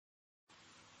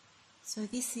So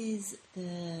this is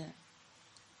the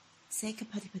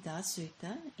Sekapatipada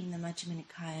Sutta in the Majjhima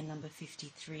Nikaya number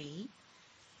 53,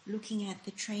 looking at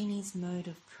the trainee's mode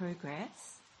of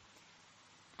progress.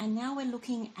 And now we're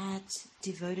looking at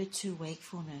devoted to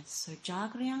wakefulness, so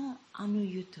Jagryang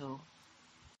Anuyuto.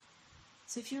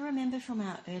 So if you remember from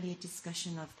our earlier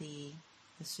discussion of the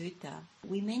sutta,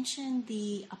 we mentioned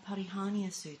the Aparihaniya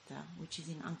Sutta, which is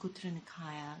in Anguttara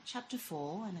Nikaya, chapter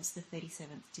 4, and it's the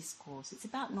 37th discourse. It's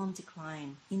about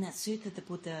non-decline. In that sutta, the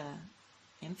Buddha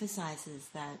emphasizes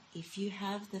that if you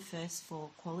have the first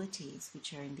four qualities,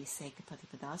 which are in this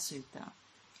Sekapatipada Sutta,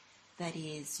 that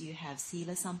is, you have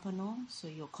Sila Sampanno, so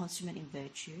you're consummate in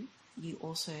virtue. You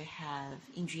also have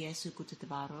Indriyesu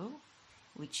Gutatabaro,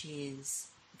 which is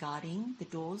guarding the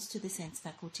doors to the sense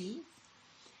faculty.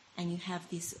 And you have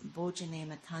this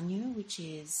Bhojanema Tanyu, which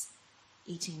is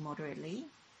eating moderately.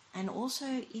 And also,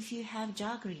 if you have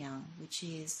Jagryang, which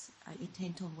is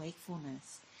intent on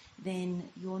wakefulness, then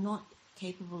you're not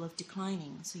capable of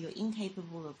declining. So you're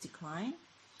incapable of decline,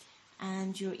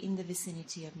 and you're in the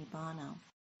vicinity of Nibbana.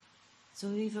 So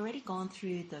we've already gone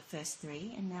through the first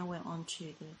three, and now we're on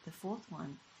to the fourth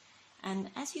one. And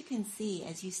as you can see,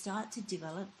 as you start to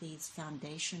develop these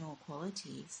foundational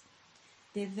qualities,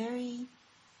 they're very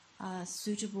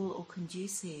suitable or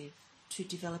conducive to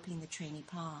developing the trainee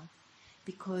path,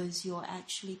 because you're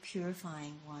actually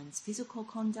purifying one's physical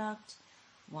conduct,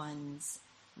 one's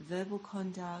verbal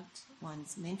conduct,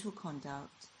 one's mental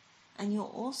conduct, and you're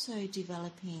also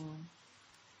developing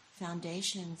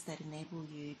foundations that enable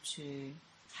you to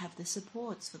have the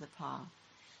supports for the path,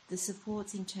 the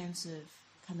supports in terms of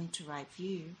coming to right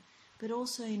view, but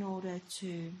also in order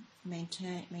to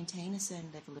maintain a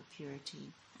certain level of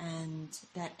purity, and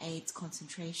that aids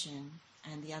concentration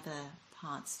and the other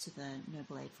parts to the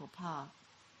Noble Eightfold Path.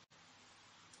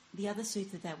 The other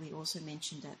sutta that we also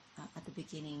mentioned at the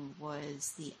beginning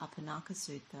was the Apanaka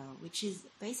Sutta, which is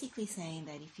basically saying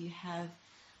that if you have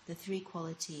the three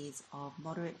qualities of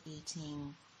moderate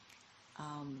eating,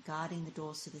 guarding the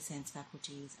doors to the sense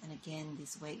faculties, and again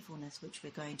this wakefulness, which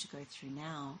we're going to go through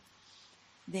now,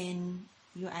 then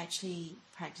you're actually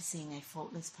practicing a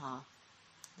faultless path,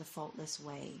 the faultless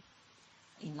way,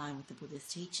 in line with the Buddha's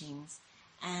teachings,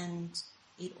 and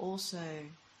it also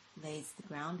lays the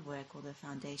groundwork or the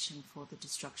foundation for the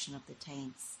destruction of the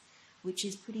taints, which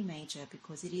is pretty major,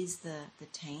 because it is the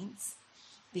taints,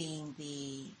 being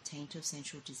the taint of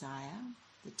sensual desire,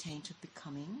 the taint of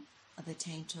becoming, the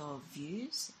taint of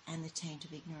views, and the taint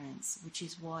of ignorance, which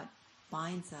is what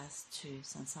binds us to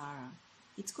samsara.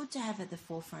 It's good to have at the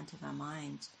forefront of our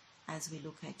mind, as we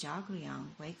look at Jagryang,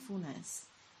 wakefulness,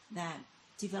 that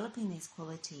developing these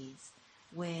qualities,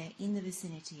 we're in the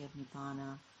vicinity of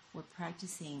Nibbana, we're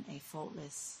practicing a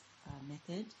faultless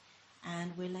method,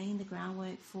 and we're laying the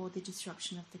groundwork for the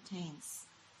destruction of the taints.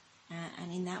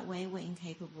 And in that way, we're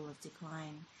incapable of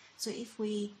decline. So if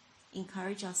we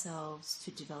encourage ourselves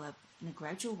to develop in a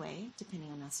gradual way,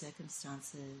 depending on our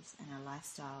circumstances and our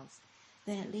lifestyles,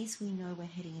 then at least we know we're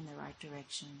heading in the right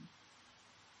direction.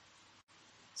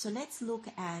 So let's look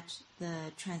at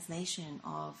the translation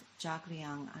of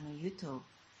Jagryang Anuyuto.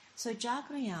 So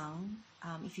Jagryang,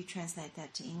 if you translate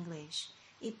that to English,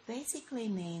 it basically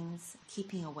means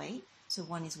keeping awake. So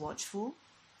one is watchful,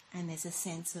 and there's a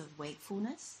sense of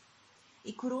wakefulness.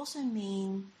 It could also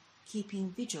mean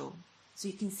keeping vigil. So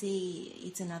you can see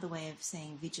it's another way of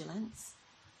saying vigilance.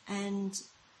 And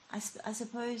I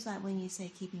suppose that when you say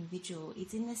keeping vigil,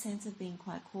 it's in the sense of being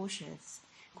quite cautious.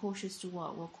 Cautious to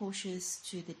what? Well, cautious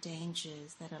to the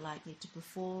dangers that are likely to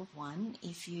befall one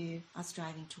if you are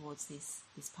striving towards this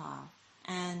path.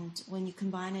 And when you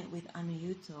combine it with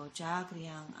Anuyuto,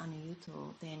 Jagryang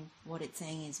Anuyuto, then what it's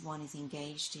saying is one is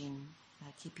engaged in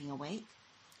keeping awake,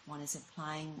 one is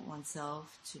applying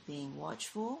oneself to being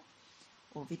watchful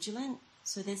or vigilant.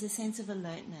 So there's a sense of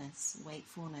alertness,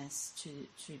 wakefulness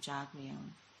to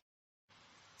Jagryang.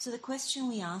 So the question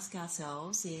we ask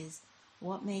ourselves is,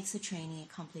 what makes a trainee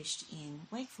accomplished in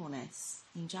wakefulness,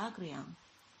 in Jagryang?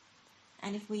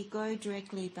 And if we go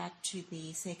directly back to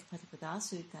the Sekapatipada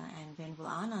Sutta and Venerable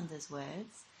Ananda's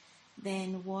words,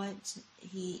 then what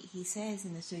he says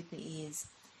in the sutta is,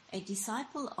 a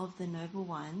disciple of the Noble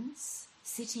Ones,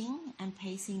 sitting and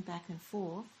pacing back and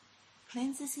forth,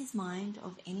 cleanses his mind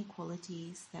of any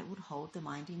qualities that would hold the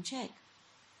mind in check.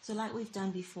 So like we've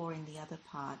done before in the other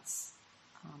parts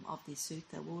of this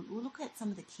sutta, we'll look at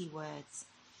some of the key words.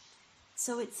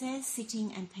 So it says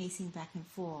sitting and pacing back and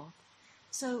forth.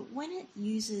 So when it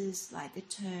uses like the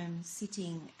term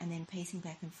sitting and then pacing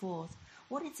back and forth,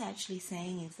 what it's actually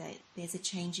saying is that there's a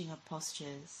changing of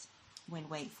postures when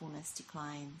wakefulness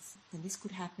declines. And this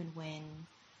could happen when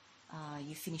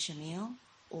you finish a meal,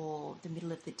 or the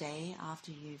middle of the day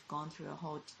after you've gone through a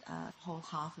whole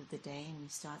half of the day and you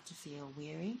start to feel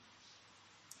weary.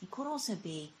 It could also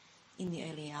be in the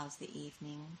early hours of the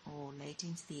evening or late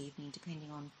into the evening,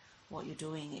 depending on what you're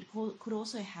doing. It could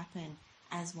also happen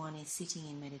as one is sitting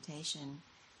in meditation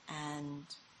and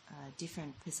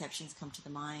different perceptions come to the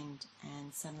mind,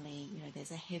 and suddenly,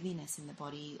 there's a heaviness in the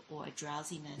body or a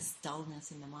drowsiness,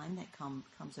 dullness in the mind that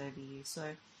comes over you.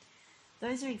 So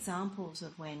those are examples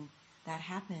of when that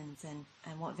happens, and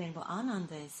what Venerable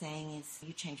Ananda is saying is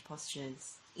you change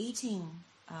postures. Eating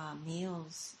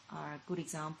meals are a good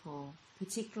example,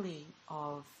 particularly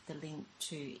of the link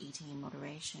to eating in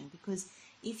moderation, because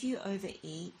if you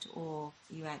overeat or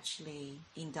you actually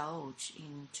indulge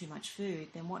in too much food,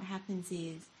 then what happens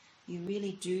is you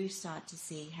really do start to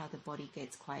see how the body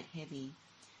gets quite heavy,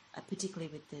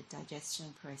 particularly with the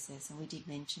digestion process. And we did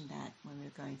mention that when we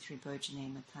were going through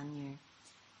Bojane Matanyu,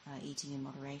 eating in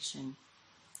moderation.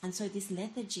 And so this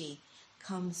lethargy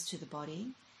comes to the body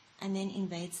and then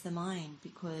invades the mind,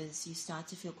 because you start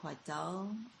to feel quite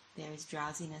dull. There is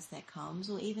drowsiness that comes,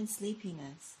 or even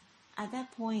sleepiness. At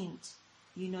that point,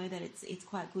 you know that it's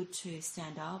quite good to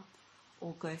stand up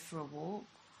or go for a walk,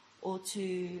 or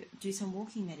to do some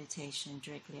walking meditation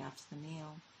directly after the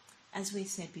meal. As we've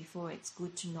said before, it's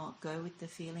good to not go with the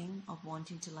feeling of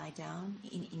wanting to lie down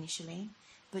initially,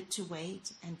 but to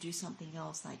wait and do something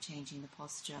else, like changing the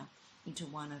posture into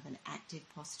one of an active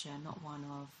posture, not one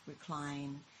of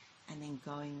recline, and then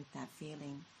going with that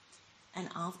feeling. And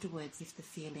afterwards, if the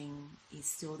feeling is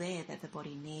still there that the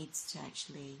body needs to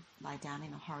actually lie down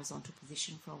in a horizontal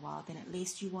position for a while, then at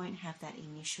least you won't have that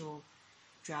initial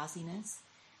drowsiness,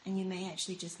 and you may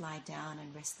actually just lie down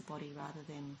and rest the body rather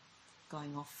than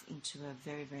going off into a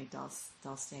very, very dull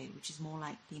state, which is more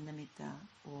like Dhinamitta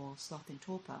or sloth and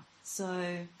torpor.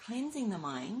 So cleansing the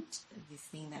mind, this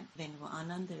thing that Venerable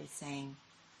Ananda is saying,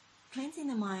 cleansing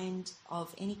the mind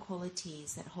of any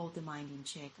qualities that hold the mind in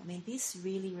check. I mean, this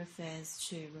really refers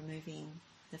to removing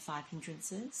the 5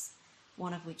 hindrances,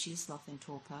 one of which is sloth and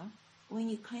torpor. When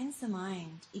you cleanse the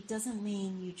mind, it doesn't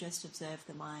mean you just observe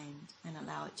the mind and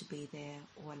allow it to be there,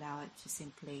 or allow it to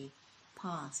simply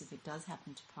pass if it does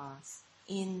happen to pass.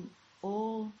 In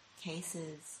all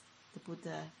cases, the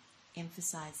Buddha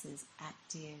emphasizes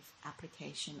active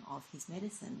application of his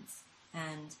medicines,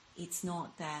 and it's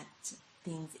not that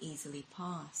things easily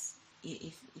pass.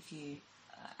 If you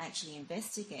actually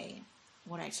investigate,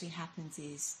 what actually happens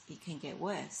is it can get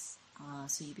worse.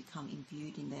 So you become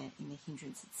imbued in the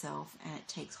hindrance itself, and it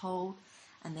takes hold,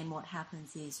 and then what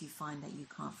happens is you find that you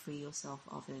can't free yourself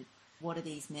of it. What are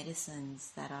these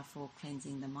medicines that are for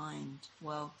cleansing the mind?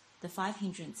 Well, the 5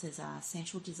 hindrances are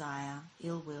sensual desire,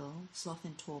 ill will, sloth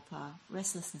and torpor,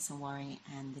 restlessness and worry,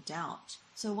 and the doubt.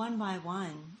 So one by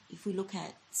one, if we look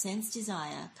at sense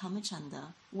desire,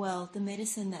 kamacchanda, well, the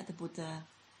medicine that the Buddha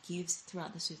gives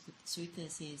throughout the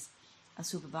suttas is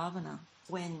asubha bhavana.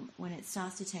 When it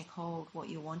starts to take hold, what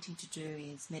you're wanting to do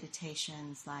is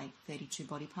meditations like 32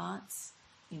 body parts,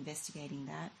 investigating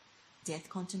that, death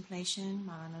contemplation,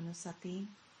 marananusati,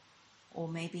 or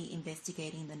maybe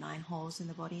investigating the 9 holes in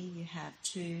the body. You have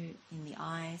 2 in the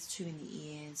eyes, 2 in the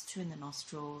ears, 2 in the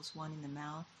nostrils, 1 in the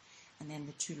mouth, and then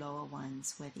the 2 lower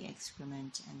ones where the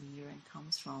excrement and the urine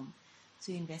comes from.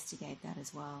 So you investigate that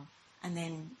as well. And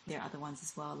then there are other ones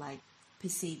as well, like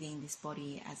perceiving this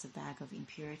body as a bag of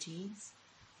impurities.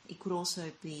 It could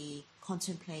also be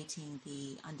contemplating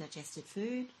the undigested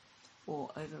food or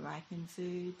overripened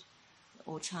food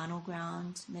or charnel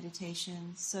ground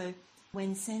meditation. So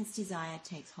when sense desire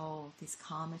takes hold, this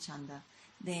kamacchanda,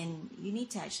 then you need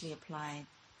to actually apply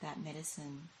that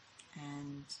medicine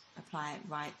and apply it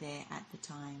right there at the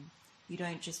time. You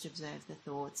don't just observe the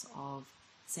thoughts of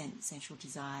sensual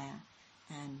desire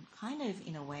and kind of,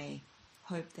 in a way,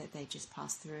 hope that they just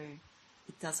pass through.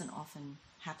 It doesn't often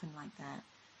happen like that.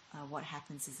 What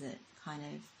happens is it kind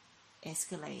of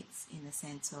escalates in the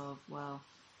sense of, well,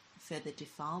 further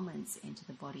defilements enter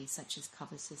the body, such as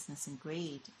covetousness and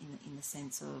greed, in the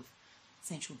sense of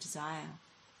sensual desire.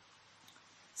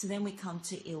 So then we come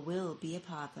to ill will,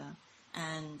 biyapada,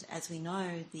 and as we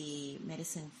know, the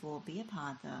medicine for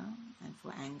biyapada and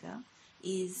for anger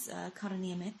is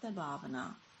karaniya metta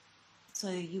bhavana. So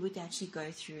you would actually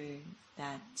go through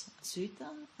that sutta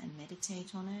and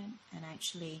meditate on it, and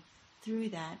actually through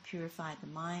that purify the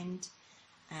mind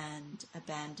and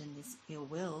abandon this ill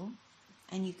will.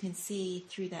 And you can see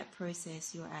through that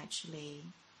process you're actually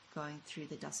going through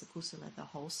the dasakusala, the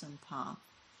wholesome path.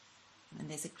 And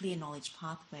there's a clear knowledge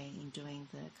pathway in doing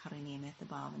the karaniya metta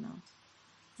bhavana.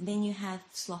 And then you have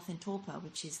sloth and torpor,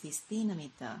 which is this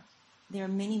dhinamitta. There are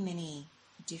many, many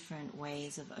different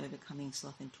ways of overcoming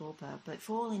sloth and torpor, but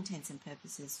for all intents and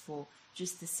purposes, for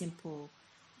just the simple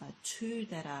two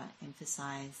that are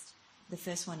emphasized, the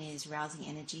first one is rousing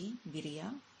energy,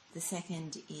 virya. The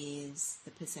second is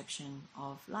the perception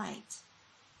of light,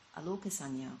 aloka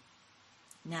sanya.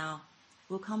 Now,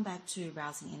 we'll come back to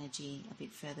rousing energy a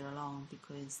bit further along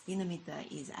because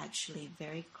Dinamitta is actually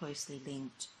very closely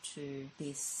linked to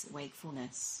this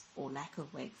wakefulness or lack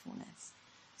of wakefulness.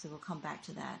 So we'll come back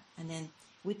to that. And then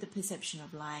with the perception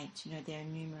of light, there are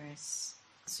numerous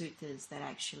suttas that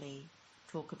actually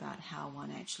talk about how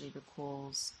one actually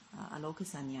recalls aloka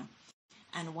sanya.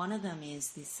 And one of them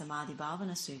is this Samadhi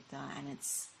Bhavana Sutta, and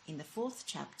it's in the 4th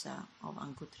chapter of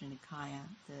Anguttara Nikaya,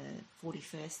 the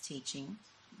 41st teaching.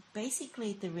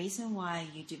 Basically, the reason why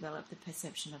you develop the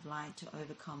perception of light to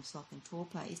overcome sloth and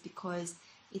torpor is because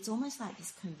it's almost like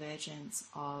this convergence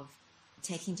of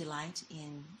taking delight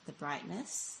in the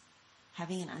brightness,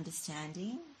 having an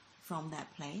understanding from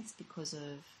that place because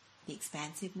of the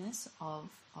expansiveness of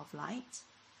light,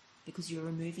 because you're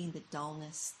removing the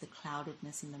dullness, the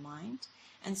cloudedness in the mind.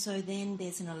 And so then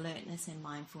there's an alertness and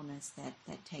mindfulness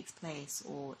that takes place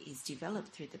or is developed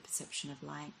through the perception of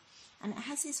light. And it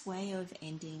has this way of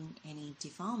ending any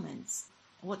defilements.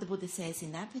 What the Buddha says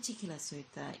in that particular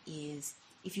sutta is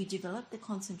if you develop the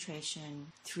concentration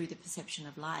through the perception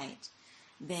of light,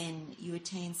 then you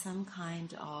attain some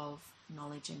kind of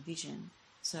knowledge and vision.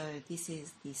 So this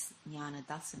is this jnana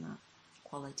dasana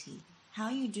quality. How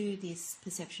you do this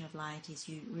perception of light is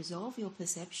you resolve your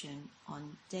perception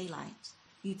on daylight.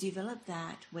 You develop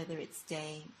that whether it's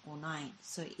day or night.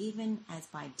 So even as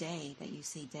by day that you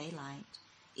see daylight,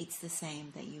 it's the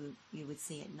same that you would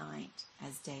see at night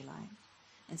as daylight.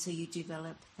 And so you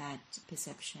develop that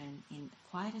perception in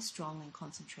quite a strong and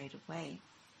concentrated way.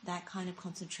 That kind of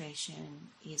concentration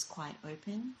is quite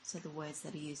open. So the words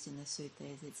that are used in the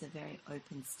sutta is it's a very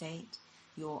open state.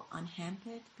 You're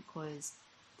unhampered because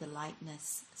the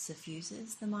lightness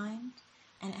suffuses the mind,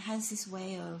 and it has this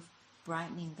way of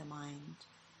brightening the mind.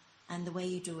 And the way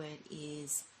you do it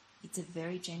is it's a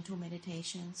very gentle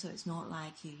meditation, so it's not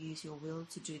like you use your will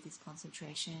to do this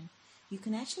concentration. You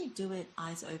can actually do it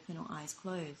eyes open or eyes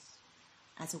closed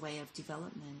as a way of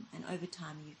development, and over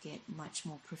time you get much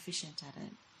more proficient at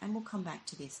it. And we'll come back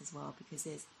to this as well because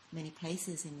there's many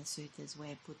places in the suttas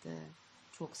where Buddha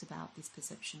talks about this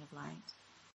perception of light.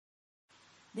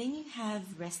 Then you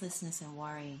have restlessness and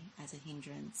worry as a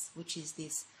hindrance, which is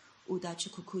this uddhacca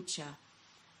kukucca.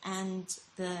 And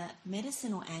the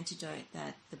medicine or antidote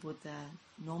that the Buddha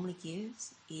normally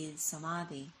gives is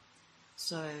samadhi.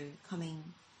 So coming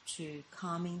to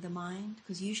calming the mind,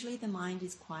 because usually the mind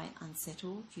is quite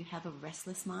unsettled. You have a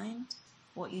restless mind.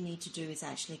 What you need to do is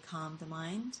actually calm the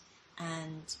mind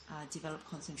and develop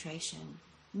concentration.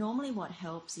 Normally what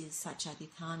helps is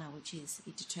saccadhitthana, which is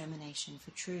a determination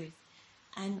for truth.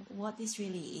 And what this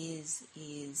really is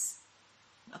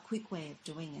a quick way of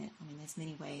doing it. I mean, there's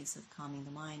many ways of calming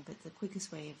the mind, but the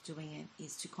quickest way of doing it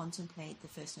is to contemplate the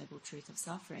First Noble Truth of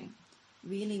suffering.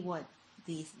 Really what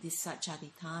this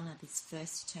saccadhitthana, this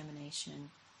first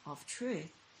determination of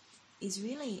truth, is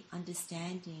really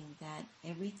understanding that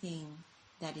everything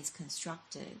that is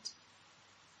constructed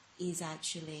is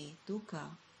actually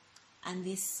dukkha. And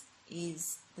this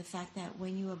is the fact that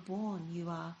when you are born, you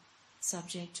are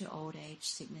subject to old age,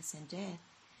 sickness and death.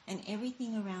 And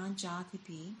everything around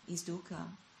jatipi is dukkha.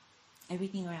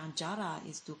 Everything around jara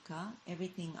is dukkha.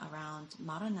 Everything around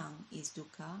maranam is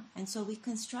dukkha. And so we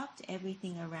construct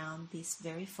everything around this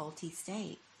very faulty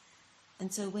state.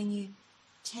 And so when you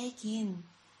take in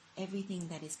everything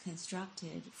that is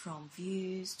constructed from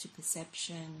views to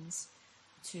perceptions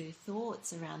to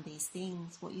thoughts around these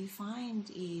things, what you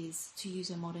find is, to use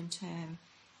a modern term,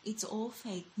 it's all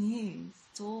fake news.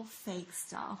 It's all fake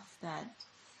stuff that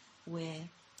we're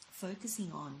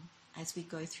focusing on as we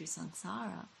go through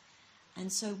samsara.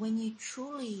 And so when you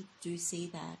truly do see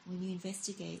that, when you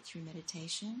investigate through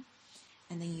meditation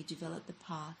and then you develop the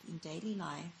path in daily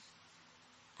life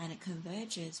and it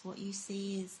converges, what you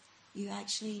see is you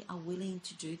actually are willing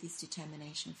to do this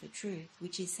determination for truth,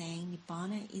 which is saying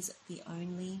Nibbana is the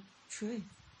only truth.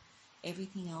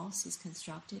 Everything else is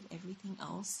constructed, everything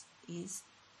else is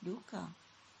dukkha.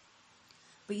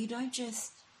 But you don't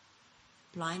just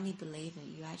blindly believe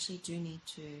it. You actually do need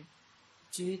to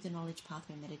do the knowledge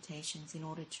pathway meditations in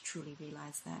order to truly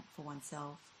realize that for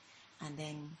oneself. And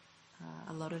then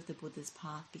a lot of the Buddha's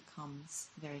path becomes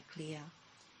very clear,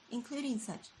 including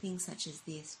such things such as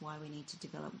this, why we need to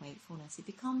develop wakefulness. It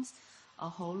becomes a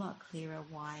whole lot clearer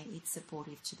why it's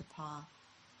supportive to the path.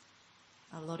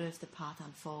 A lot of the path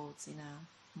unfolds in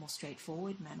a more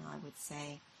straightforward manner, I would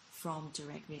say, from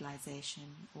direct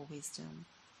realization or wisdom,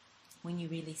 when you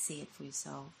really see it for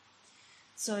yourself.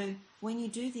 So when you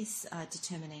do this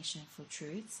determination for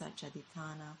truth,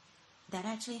 Satchaditthana, that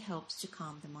actually helps to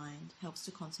calm the mind, helps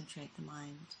to concentrate the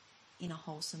mind in a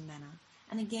wholesome manner.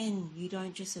 And again, you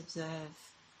don't just observe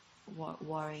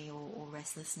worry or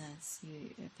restlessness,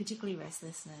 particularly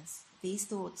restlessness. These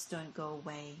thoughts don't go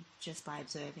away just by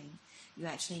observing. You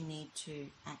actually need to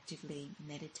actively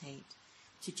meditate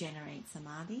to generate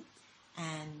samadhi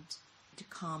and to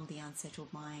calm the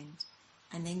unsettled mind.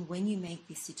 And then when you make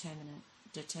this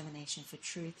determination for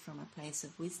truth from a place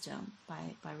of wisdom,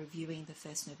 by reviewing the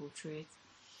First Noble Truth,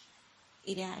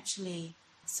 it actually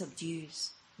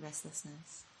subdues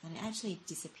restlessness and it actually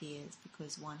disappears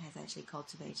because one has actually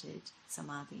cultivated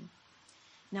samadhi.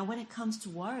 Now when it comes to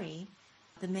worry,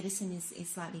 the medicine is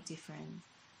slightly different.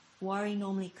 Worry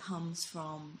normally comes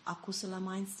from akusala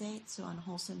mind state, so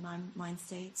unwholesome mind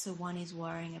state. So one is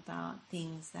worrying about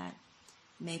things that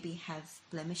maybe have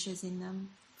blemishes in them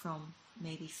from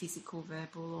maybe physical,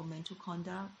 verbal or mental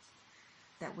conduct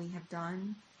that we have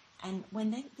done. And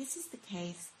when this is the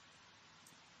case,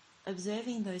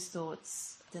 observing those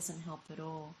thoughts doesn't help at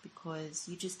all because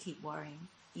you just keep worrying.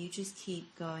 You just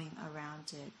keep going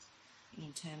around it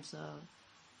in terms of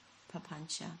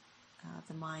papancha.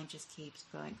 The mind just keeps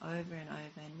going over and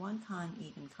over, and one can't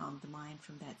even calm the mind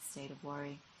from that state of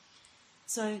worry.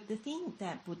 So the thing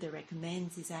that Buddha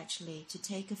recommends is actually to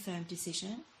take a firm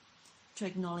decision, to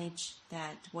acknowledge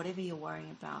that whatever you're worrying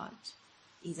about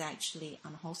is actually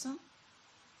unwholesome.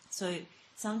 So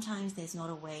sometimes there's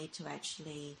not a way to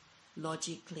actually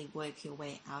logically work your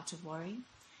way out of worry.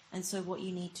 And so what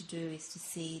you need to do is to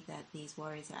see that these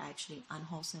worries are actually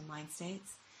unwholesome mind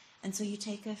states. And so you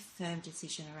take a firm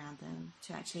decision around them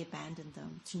to actually abandon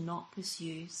them, to not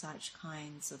pursue such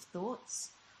kinds of thoughts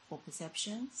or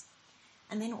perceptions.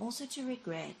 And then also to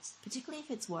regret, particularly if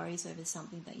it's worries over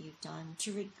something that you've done,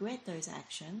 to regret those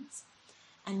actions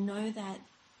and know that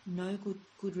no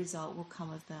good result will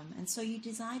come of them. And so you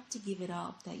decide to give it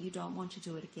up, that you don't want to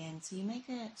do it again. So you make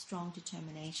a strong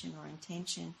determination or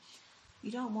intention.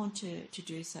 You don't want to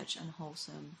do such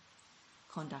unwholesome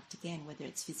conduct again, whether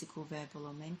it's physical, verbal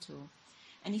or mental.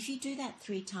 And if you do that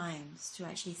 3 times to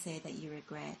actually say that you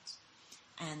regret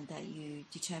and that you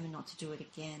determine not to do it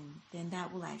again, then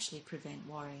that will actually prevent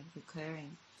worry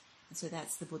recurring. And so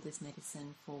that's the Buddha's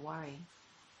medicine for worry.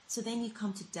 So then you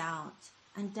come to doubt.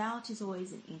 And doubt is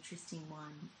always an interesting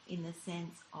one in the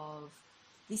sense of,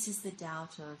 this is the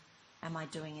doubt of, am I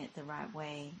doing it the right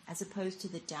way? As opposed to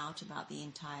the doubt about the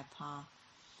entire path.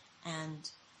 And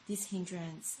this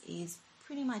hindrance is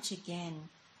pretty much, again,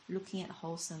 looking at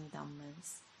wholesome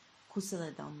dhammas,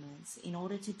 kusala dhammas, in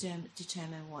order to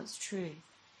determine what's true.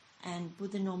 And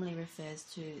Buddha normally refers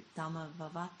to dhamma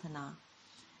vavatana.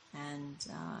 And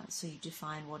so you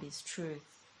define what is truth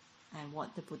and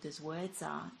what the Buddha's words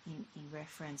are in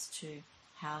reference to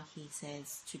how he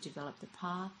says to develop the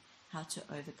path, how to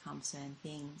overcome certain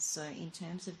things. So in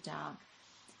terms of doubt,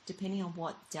 depending on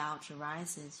what doubt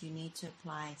arises, you need to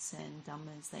apply certain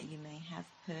dhammas that you may have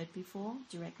heard before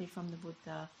directly from the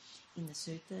Buddha in the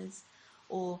suttas,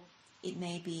 or it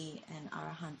may be an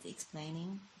arahant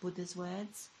explaining Buddha's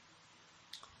words.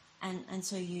 And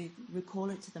so you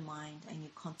recall it to the mind and you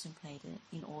contemplate it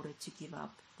in order to give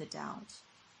up the doubt.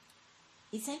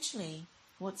 Essentially,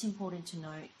 what's important to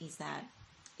note is that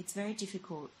it's very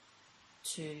difficult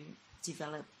to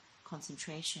develop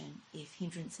concentration if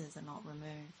hindrances are not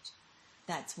removed.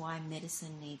 That's why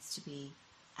medicine needs to be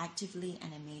actively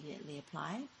and immediately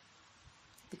applied,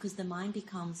 because the mind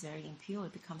becomes very impure,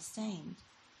 it becomes stained.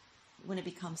 When it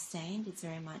becomes stained, it's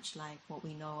very much like what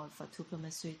we know of Vatupama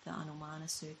Sutta, Anumana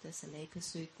Sutta, Saleka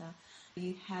Sutta.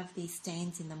 You have these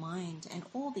stains in the mind, and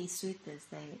all these suttas,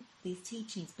 these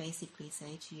teachings basically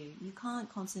say to you, you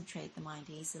can't concentrate the mind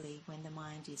easily when the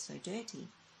mind is so dirty.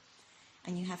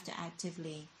 And you have to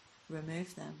actively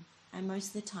remove them. And most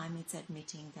of the time it's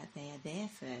admitting that they are there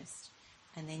first,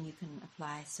 and then you can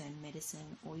apply certain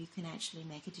medicine, or you can actually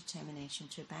make a determination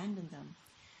to abandon them.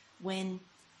 When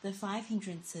the 5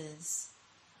 hindrances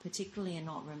particularly are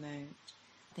not removed,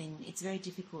 then it's very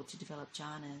difficult to develop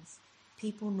jhanas.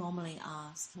 People normally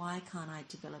ask, why can't I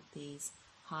develop these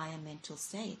higher mental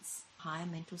states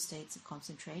of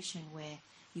concentration where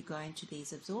you go into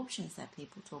these absorptions that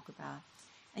people talk about?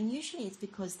 And usually it's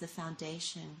because the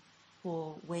foundation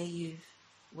for where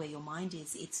your mind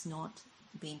is, it's not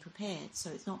being prepared. So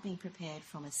it's not being prepared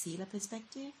from a sila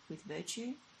perspective with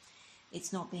virtue.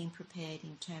 It's not being prepared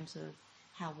in terms of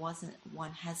how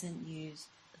one hasn't used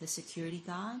the security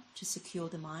guard to secure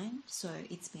the mind, so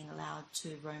it's been allowed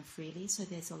to roam freely. So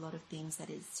there's a lot of things that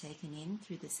it's taken in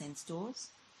through the sense doors.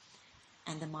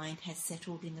 and the mind has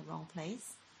settled in the wrong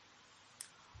place,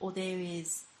 or there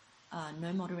is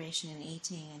no moderation in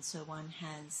eating, and so one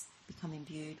has become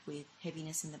imbued with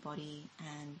heaviness in the body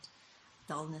and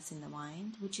dullness in the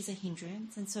mind, which is a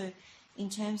hindrance. And so in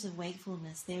terms of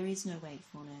wakefulness, there is no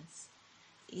wakefulness.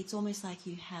 It's almost like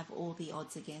you have all the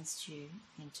odds against you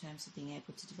in terms of being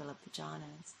able to develop the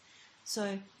jhanas.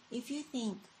 So if you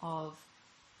think of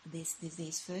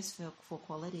these first four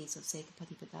qualities of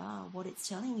Sekapatipada, what it's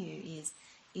telling you is,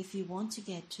 if you want to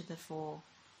get to the four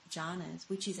jhanas,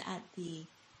 which is at the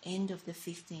end of the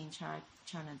 15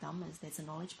 charana dhammas, there's a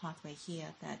knowledge pathway here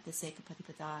that the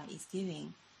Sekapatipada is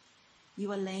giving.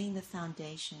 You are laying the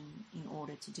foundation in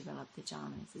order to develop the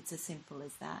jhanas. It's as simple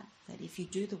as that. That if you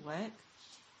do the work,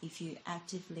 if you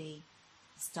actively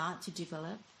start to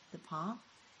develop the path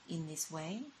in this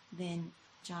way, then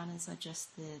jhanas are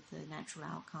just the natural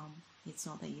outcome. It's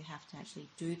not that you have to actually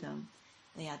do them.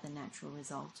 They are the natural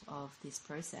result of this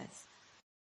process.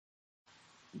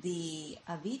 The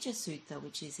Avijja Sutta,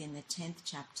 which is in the 10th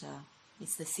chapter,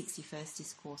 it's the 61st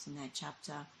discourse in that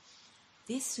chapter.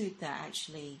 This sutta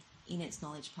actually, in its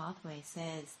knowledge pathway,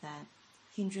 says that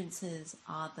hindrances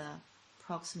are the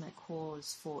proximate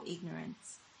cause for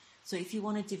ignorance. So if you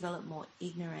want to develop more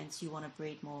ignorance, you want to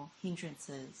breed more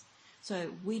hindrances.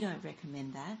 So we don't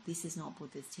recommend that. This is not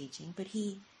Buddha's teaching, but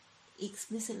he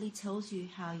explicitly tells you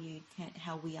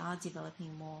how we are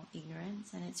developing more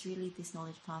ignorance, and it's really this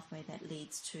knowledge pathway that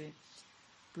leads to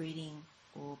breeding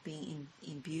or being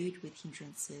imbued with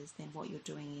hindrances. Then what you're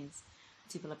doing is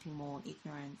developing more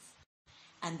ignorance.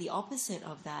 And the opposite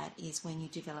of that is when you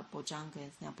develop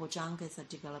bojjhangas. Now, bojjhangas are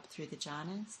developed through the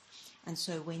jhanas, and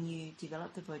so when you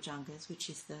develop the bojjhangas, which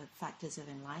is the factors of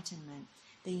enlightenment,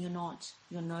 then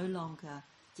you're no longer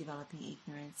developing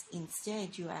ignorance.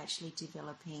 Instead, you're actually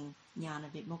developing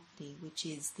jnana vimukti, which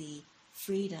is the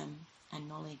freedom and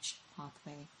knowledge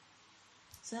pathway.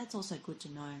 So that's also good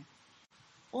to know.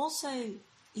 Also,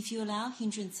 if you allow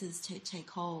hindrances to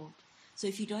take hold, so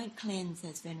if you don't cleanse,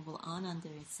 as Venerable Ananda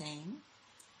is saying,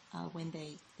 when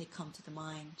they come to the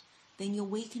mind, then you're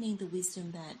weakening the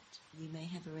wisdom that you may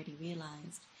have already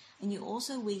realized. And you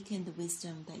also weaken the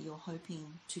wisdom that you're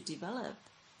hoping to develop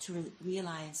to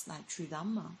realize, like true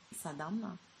Dhamma,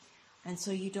 Sadhamma. And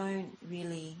so you're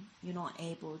not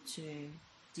able to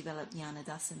develop Jnana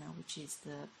Dasana, which is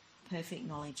the perfect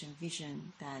knowledge and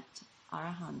vision that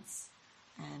Arahants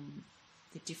and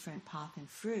the different path and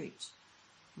fruit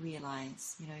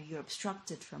realize. You're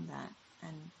obstructed from that.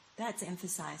 And that's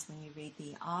emphasized when you read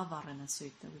the Avarana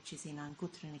Sutta, which is in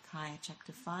Anguttara Nikaya,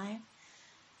 chapter 5,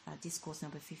 discourse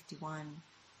number 51.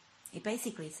 It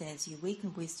basically says you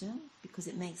weaken wisdom because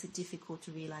it makes it difficult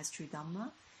to realize true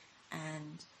Dhamma,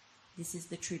 and this is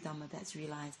the true Dhamma that's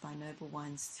realized by noble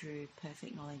ones through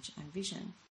perfect knowledge and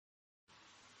vision.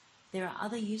 There are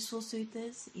other useful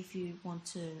suttas if you want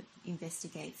to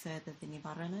investigate further the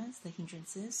nivaranas, the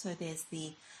hindrances. So there's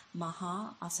the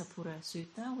Maha Asapura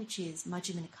Sutta, which is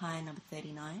Majjhima Nikaya number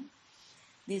 39.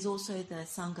 There's also the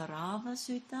Sangharava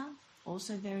Sutta,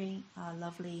 also very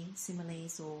lovely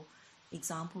similes or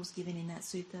examples given in that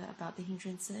sutta about the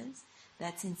hindrances.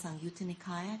 That's in Samyutta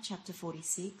Nikaya, chapter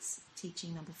 46,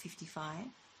 teaching number 55.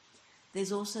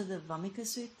 There's also the Vammika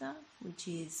Sutta, which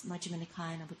is Majjhima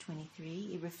Nikaya number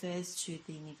 23. It refers to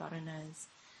the nivaranas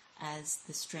as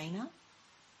the strainer,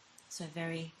 so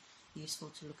very useful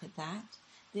to look at that.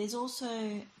 There's also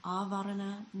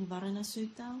Avarana Nivarana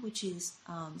Sutta, which is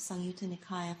Samyutta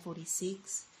Nikaya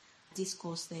 46,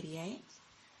 discourse 38.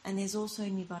 And there's also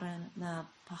Nivarana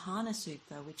Pahana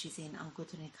Sutta, which is in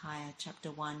Anguttara Nikaya,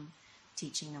 chapter 1,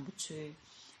 teaching number 2.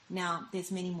 Now,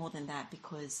 there's many more than that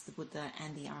because the Buddha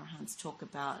and the Arahants talk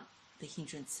about the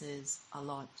hindrances a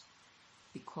lot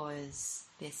because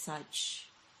they're such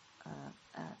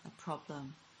a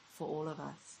problem for all of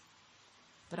us.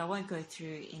 But I won't go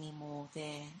through any more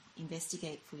there.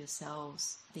 Investigate for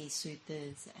yourselves these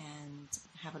suttas and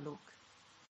have a look.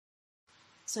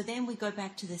 So then we go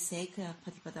back to the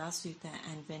Sekapatipada Sutta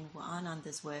and Venerable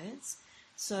Ananda's words.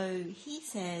 So he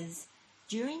says,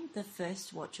 during the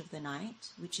first watch of the night,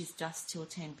 which is just till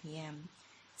 10 p.m.,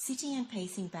 sitting and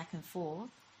pacing back and forth,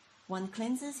 one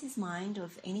cleanses his mind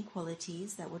of any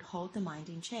qualities that would hold the mind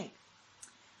in check.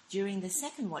 During the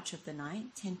second watch of the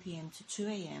night, 10 p.m. to 2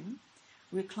 a.m.,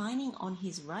 reclining on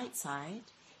his right side,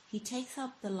 he takes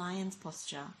up the lion's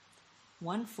posture,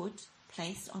 one foot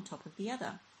placed on top of the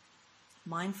other.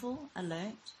 Mindful,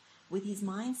 alert, with his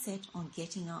mind set on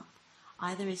getting up,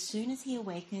 either as soon as he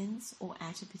awakens or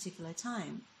at a particular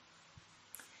time.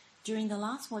 During the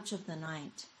last watch of the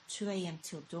night, 2 a.m.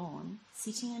 till dawn,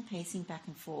 sitting and pacing back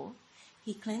and forth,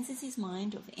 he cleanses his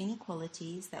mind of any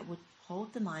qualities that would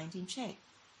hold the mind in check.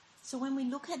 So when we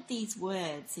look at these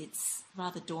words, it's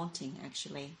rather daunting,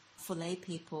 actually. For lay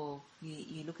people,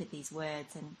 you look at these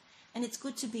words, and it's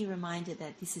good to be reminded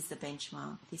that this is the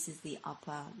benchmark. This is the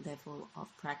upper level of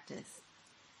practice.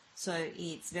 So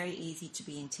it's very easy to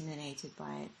be intimidated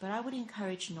by it. But I would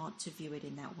encourage not to view it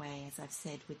in that way, as I've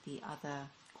said with the other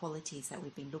qualities that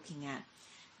we've been looking at,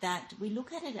 that we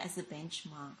look at it as a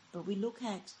benchmark, but we look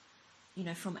at,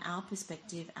 from our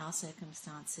perspective, our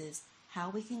circumstances, how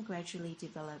we can gradually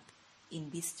develop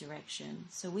in this direction.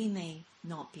 So we may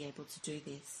not be able to do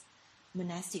this.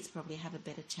 Monastics probably have a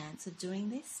better chance of doing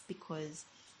this because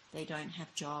they don't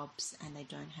have jobs and they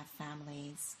don't have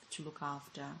families to look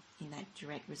after in that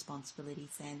direct responsibility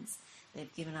sense.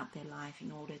 They've given up their life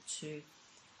in order to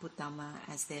put Dhamma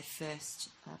as their first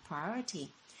priority.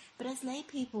 But as lay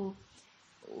people,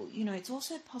 it's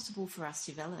also possible for us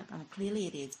to develop. Clearly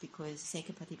it is, because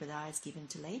Seka Patipada is given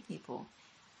to lay people.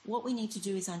 What we need to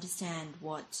do is understand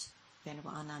what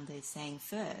Venerable Ananda is saying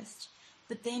first,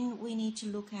 but then we need to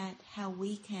look at how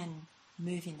we can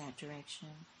move in that direction.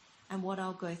 And what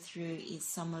I'll go through is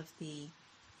some of the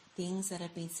things that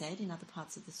have been said in other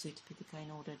parts of the Sutta Pitaka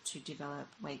in order to develop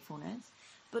wakefulness,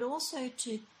 but also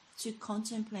to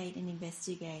contemplate and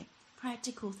investigate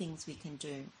practical things we can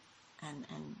do and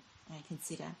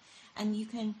consider. And you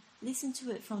can listen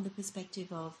to it from the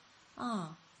perspective of,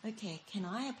 okay, can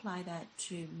I apply that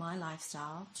to my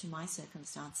lifestyle, to my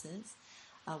circumstances?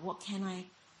 What can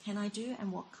I do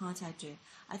and what can't I do?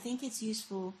 I think it's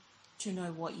useful to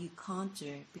know what you can't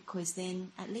do, because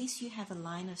then at least you have a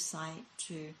line of sight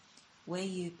to where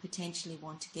you potentially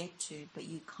want to get to, but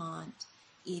you can't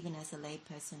even as a lay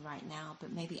person right now,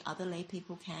 but maybe other lay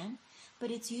people can.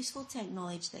 But it's useful to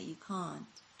acknowledge that you can't,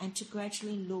 and to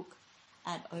gradually look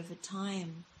at, over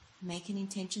time, make an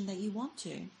intention that you want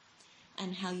to,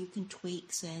 and how you can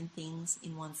tweak certain things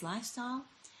in one's lifestyle,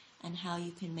 and how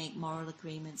you can make moral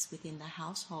agreements within the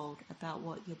household about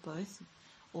what you're both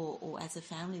or as a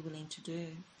family willing to do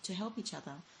to help each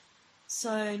other.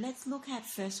 So let's look at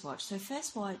first watch. So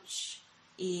first watch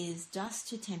is dusk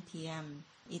to 10 p.m.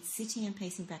 It's sitting and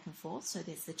pacing back and forth, so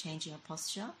there's the changing of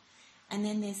posture. And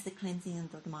then there's the cleansing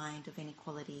of the mind of any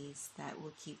qualities that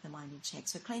will keep the mind in check.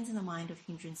 So cleansing the mind of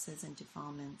hindrances and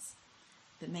defilements,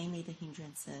 but mainly the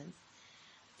hindrances.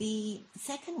 The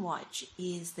second watch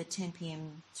is the 10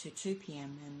 p.m. to 2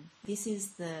 p.m. and this is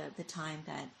the time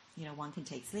that one can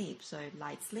take sleep, so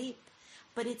light sleep,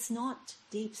 but it's not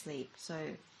deep sleep. So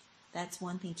that's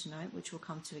one thing to note, which we'll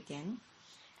come to again.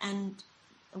 And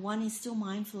one is still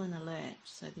mindful and alert.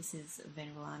 So this is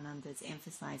Venerable Ananda's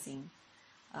emphasizing.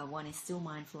 One is still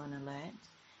mindful and alert.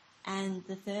 And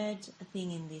the third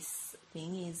thing in this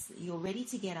thing is you're ready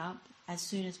to get up as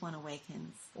soon as one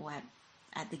awakens, or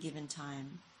at the given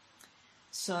time.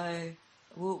 So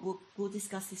we'll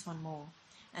discuss this one more.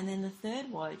 And then the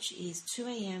third watch is 2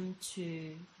 a.m.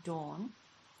 to dawn.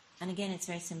 And again, it's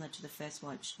very similar to the first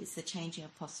watch. It's the changing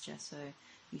of posture. So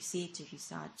you sit, if you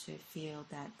start to feel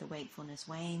that the wakefulness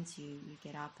wanes, you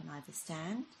get up and either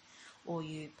stand or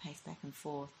you pace back and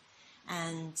forth.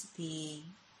 And the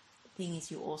thing is,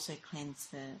 you also cleanse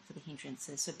for the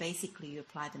hindrances. So basically you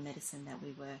apply the medicine that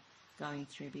we were going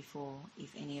through before,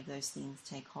 if any of those things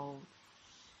take hold.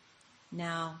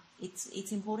 Now,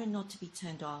 it's important not to be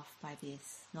turned off by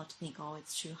this, not to think,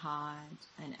 it's too hard,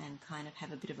 and kind of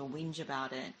have a bit of a whinge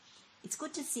about it. It's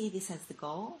good to see this as the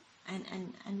goal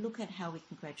and look at how we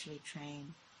can gradually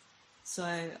train.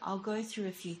 So I'll go through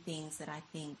a few things that I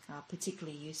think are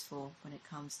particularly useful when it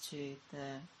comes to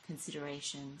the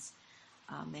considerations,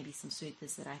 maybe some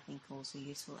suttas that I think are also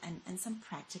useful, and some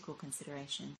practical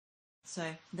considerations. So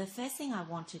the first thing I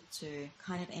wanted to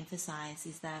kind of emphasize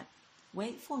is that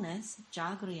wakefulness,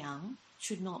 jagriyang,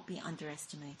 should not be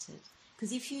underestimated.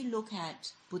 Because if you look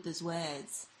at Buddha's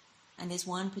words, and there's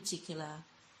one particular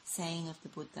saying of the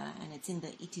Buddha, and it's in the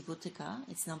Itivuttaka,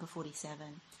 it's number 47.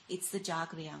 It's the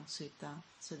Jagriyang Sutta.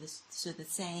 So the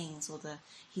sayings or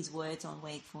his words on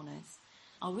wakefulness.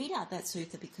 I'll read out that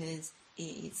sutta because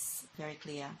it's very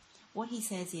clear. What he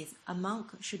says is, a monk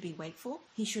should be wakeful.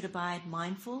 He should abide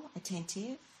mindful,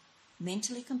 attentive,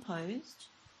 mentally composed,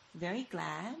 very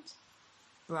glad,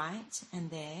 bright,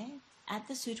 and there, at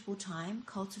the suitable time,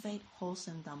 cultivate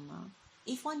wholesome Dhamma.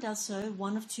 If one does so,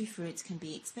 one of two fruits can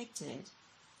be expected.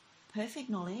 Perfect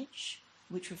knowledge,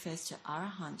 which refers to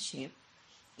arahantship,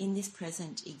 in this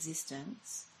present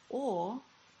existence, or,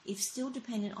 if still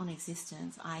dependent on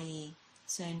existence, i.e.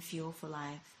 certain fuel for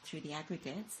life through the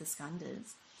aggregates, the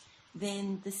skandhas,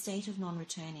 then the state of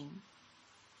non-returning.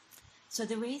 So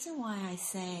the reason why I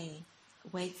say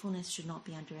wakefulness should not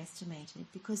be underestimated,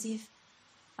 because if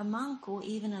a monk or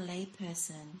even a lay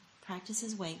person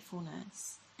practices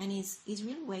wakefulness and is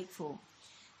really wakeful,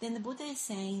 then the Buddha is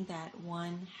saying that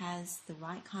one has the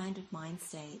right kind of mind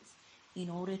state in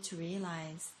order to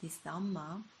realize this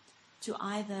Dhamma, to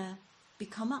either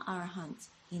become an arahant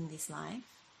in this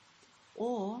life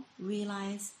or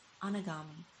realize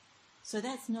anagami. So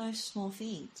that's no small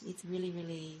feat. It's really,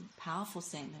 really powerful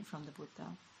statement from the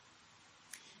Buddha.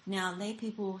 Now, lay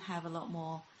people have a lot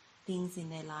more things in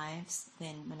their lives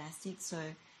than monastics, so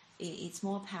it's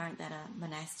more apparent that a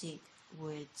monastic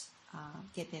would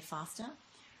get there faster,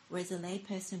 whereas a lay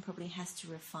person probably has to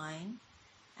refine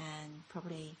and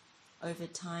probably over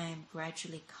time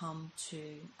gradually come to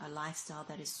a lifestyle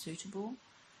that is suitable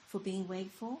for being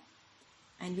wakeful.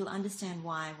 And you'll understand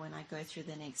why when I go through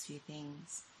the next few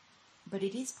things. But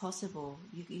it is possible.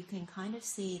 You can kind of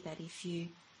see that if you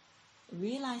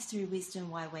realize through wisdom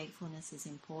why wakefulness is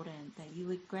important, that you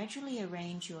would gradually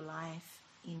arrange your life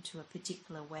into a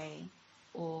particular way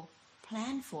or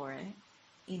plan for it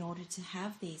in order to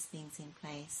have these things in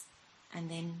place, and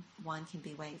then one can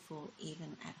be wakeful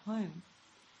even at home.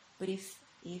 But if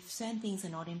certain things are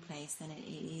not in place, then it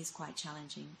is quite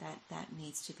challenging. That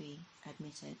needs to be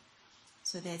admitted.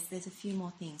 So there's a few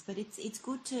more things, but it's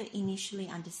good to initially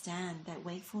understand that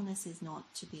wakefulness is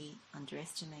not to be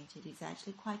underestimated. It's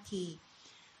actually quite key,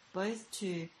 both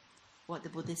to what the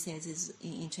Buddha says is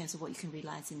in terms of what you can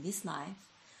realize in this life,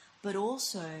 but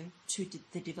also to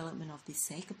the development of this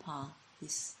Seika path,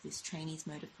 this trainee's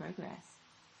mode of progress.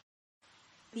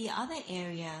 The other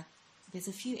area, there's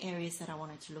a few areas that I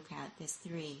wanted to look at. There's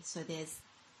three. So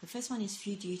the first one is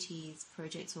few duties,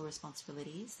 projects or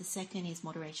responsibilities. The second is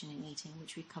moderation in eating,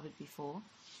 which we covered before.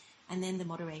 And then the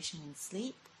moderation in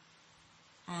sleep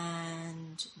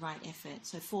and right effort.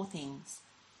 So 4 things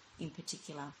in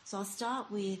particular. So I'll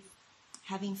start with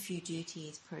having few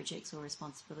duties, projects or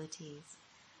responsibilities.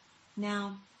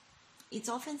 Now, it's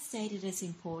often stated as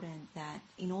important that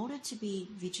in order to be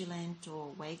vigilant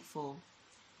or wakeful,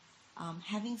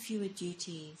 having fewer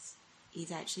duties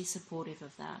is actually supportive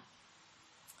of that.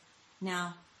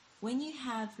 Now, when you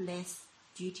have less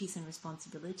duties and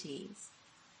responsibilities,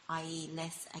 i.e.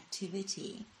 less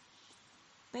activity,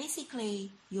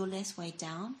 basically you're less weighed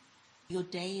down, your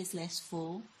day is less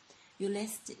full, you're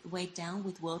less weighed down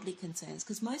with worldly concerns,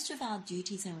 because most of our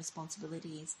duties and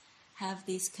responsibilities have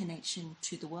this connection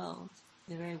to the world.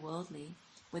 They're very worldly,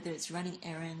 whether it's running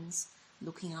errands,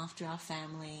 looking after our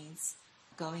families,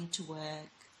 going to work,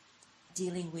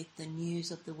 dealing with the news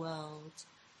of the world,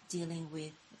 dealing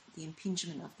with the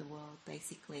impingement of the world,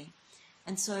 basically.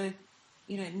 And so,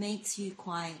 it makes you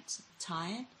quite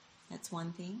tired. That's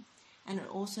one thing. And it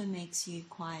also makes you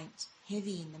quite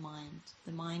heavy in the mind.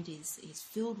 The mind is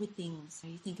filled with things.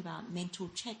 You think about mental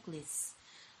checklists,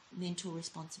 mental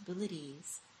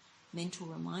responsibilities, mental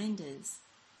reminders.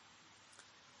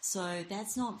 So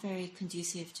that's not very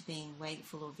conducive to being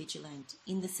wakeful or vigilant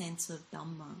in the sense of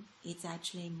Dhamma. It's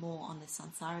actually more on the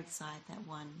samsaric side that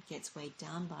one gets weighed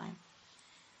down by.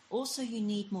 Also, you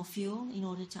need more fuel in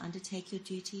order to undertake your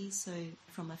duties. So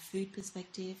from a food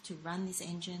perspective, to run this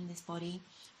engine, this body,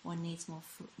 one needs more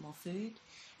food.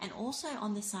 And also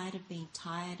on the side of being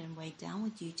tired and weighed down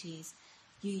with duties,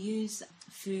 you use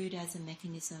food as a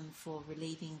mechanism for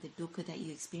relieving the dukkha that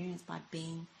you experience by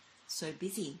being so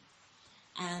busy.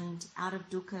 And out of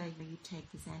dukkha, you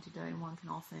take this antidote, and one can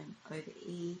often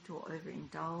overeat or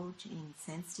overindulge in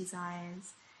sense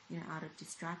desires, out of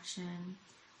distraction,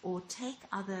 or take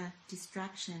other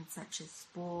distractions such as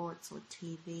sports or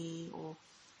TV, or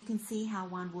you can see how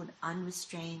one would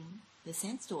unrestrain the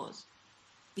sense doors.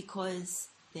 Because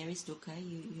there is dukkha,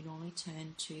 you normally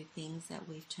turn to things that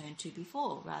we've turned to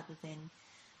before rather than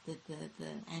the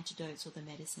antidotes or the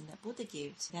medicine that Buddha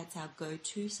gives. That's our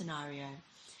go-to scenario.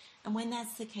 And when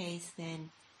that's the case,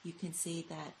 then you can see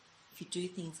that if you do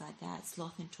things like that,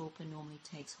 sloth and torpor normally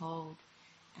takes hold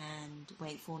and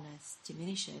wakefulness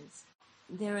diminishes.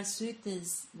 There are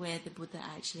suttas where the Buddha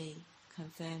actually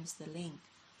confirms the link.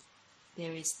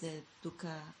 There is the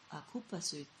Dukkha Akupa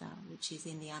Sutta, which is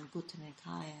in the Anguttara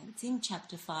Nikaya. It's in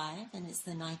chapter 5, and it's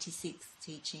the 96th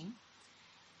teaching.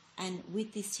 And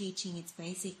with this teaching, it's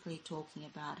basically talking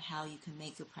about how you can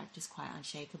make your practice quite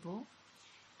unshakable.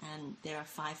 And there are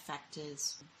 5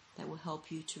 factors that will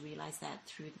help you to realize that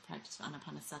through the practice of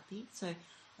Anapanasati. So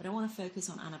I don't want to focus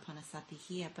on Anapanasati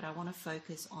here, but I want to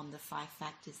focus on the 5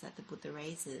 factors that the Buddha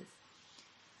raises.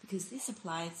 Because this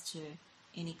applies to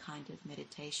any kind of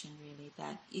meditation, really,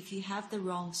 that if you have the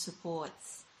wrong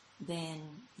supports, then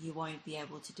you won't be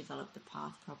able to develop the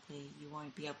path properly. You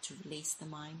won't be able to release the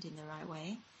mind in the right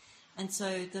way. And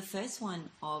so the first one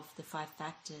of the 5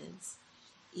 factors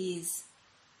is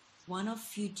one of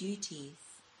few duties,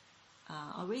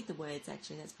 I'll read the words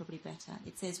actually, that's probably better.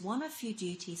 It says, one of few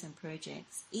duties and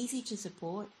projects, easy to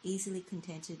support, easily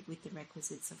contented with the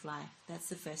requisites of life. That's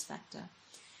the first factor.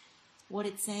 What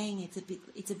it's saying,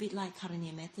 it's a bit like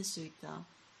Karaniya Sutta.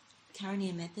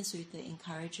 Karaniya Sutta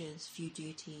encourages few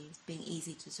duties, being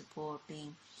easy to support,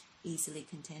 being easily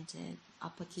contented.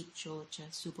 Apakicchocha,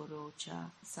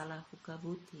 suborocha,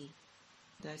 salahukavuti.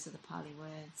 Those are the Pali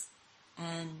words.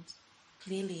 And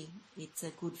clearly it's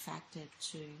a good factor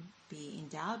to be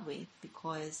endowed with,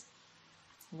 because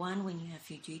one, when you have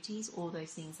few duties, all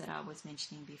those things that I was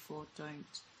mentioning before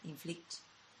don't inflict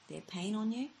their pain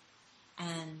on you.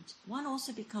 And one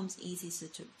also becomes easy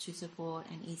to support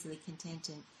and easily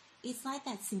contented. It's like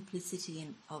that simplicity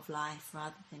of life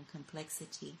rather than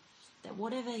complexity, that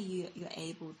whatever you're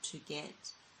able to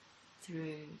get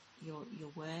through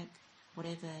your work,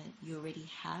 whatever you already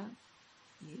have,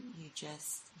 you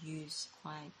just use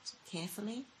quite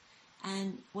carefully.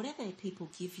 And whatever people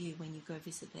give you when you go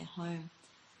visit their home,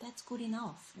 that's good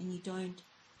enough. And you don't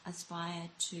aspire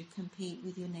to compete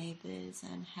with your neighbours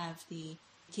and have the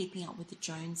keeping up with the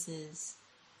Joneses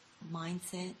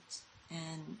mindset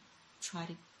and try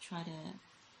to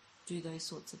do those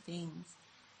sorts of things.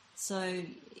 So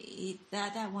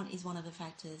that one is one of the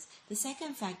factors. The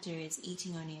second factor is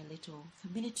eating only a little,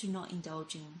 committed to not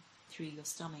indulging through your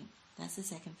stomach. That's the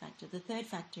second factor. The third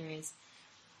factor is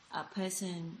a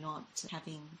person not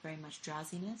having very much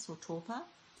drowsiness or torpor.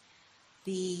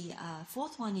 The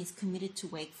fourth one is committed to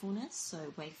wakefulness.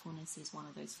 So wakefulness is one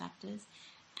of those factors.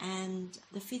 And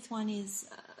the fifth one is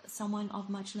someone of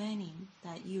much learning,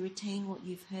 that you retain what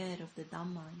you've heard of the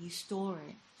Dhamma, you store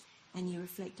it, and you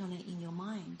reflect on it in your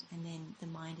mind, and then the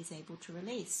mind is able to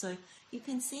release. So you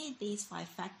can see these 5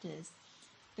 factors,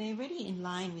 they're really in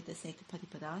line with the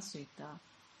Sekapatipada Sutta.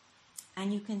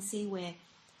 And you can see where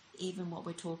even what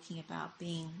we're talking about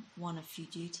being one of few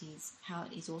duties, how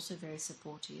it is also very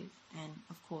supportive. And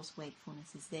of course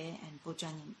wakefulness is there, and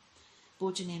Bojane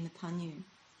Matanyu,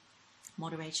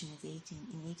 moderation is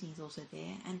in eating is also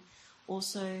there, and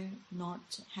also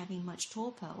not having much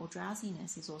torpor or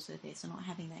drowsiness is also there, so not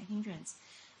having that hindrance.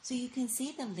 So you can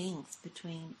see the links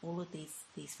between all of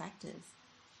these factors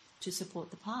to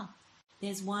support the path.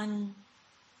 There's one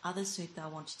other sutta I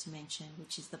wanted to mention,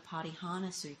 which is the Parihana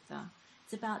Sutta.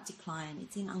 It's about decline.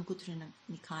 It's in Anguttara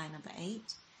Nikaya number 8,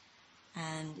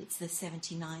 and it's the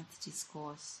 79th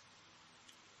discourse.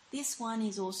 This one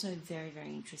is also very, very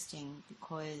interesting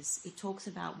because it talks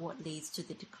about what leads to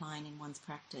the decline in one's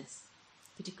practice,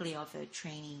 particularly of a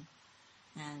trainee.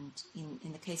 And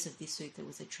in the case of this sutta, it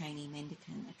was a trainee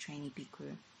mendicant, a trainee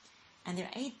bhikkhu. And there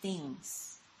are 8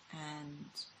 things, and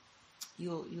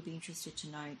you'll be interested to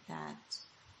note that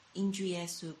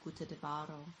Indriyesu Gutta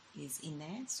Devaro is in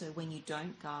there. So when you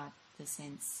don't guard the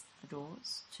sense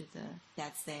doors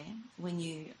that's there. When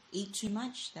you eat too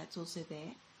much, that's also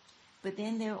there. But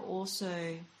then there are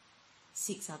also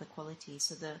 6 other qualities.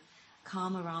 So the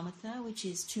Kama Ramatha, which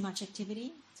is too much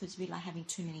activity. So it's a bit like having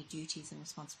too many duties and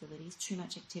responsibilities, too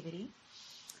much activity.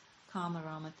 Kama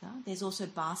Ramatha. There's also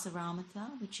Basa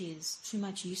Ramatha, which is too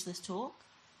much useless talk.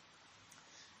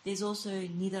 There's also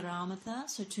Nida Ramatha,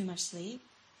 so too much sleep.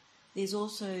 There's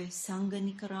also Sangha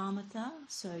Nikaramatha,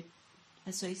 so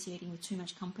associating with too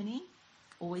much company,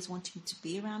 always wanting to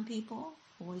be around people,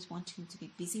 always wanting to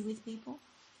be busy with people.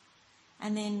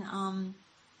 And then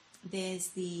there's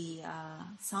the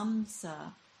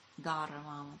Samsa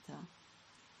Garamata.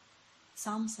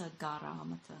 Samsa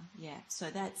Garamata, yeah. So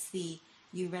that's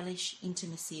you relish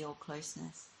intimacy or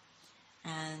closeness.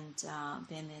 And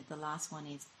then the last one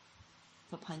is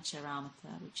Papancha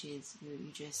Ramata, which is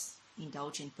you just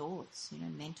indulge in thoughts,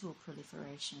 mental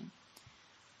proliferation.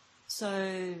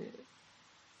 So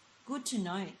good to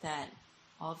note that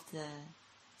of the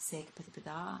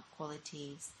Sekapatipada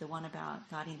qualities, the one about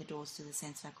guarding the doors to the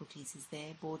sense faculties is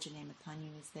there, Bojane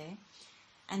Matanyu is there,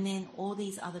 and then all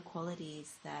these other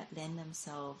qualities that lend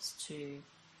themselves to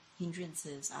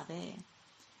hindrances are there,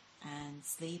 and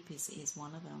sleep is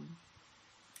one of them,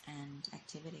 and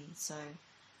activity. So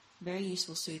very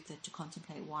useful sutta to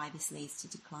contemplate why this leads to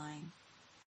decline.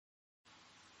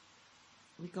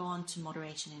 We go on to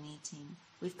moderation in eating.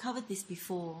 We've covered this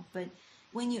before, but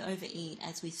when you overeat,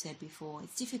 as we've said before,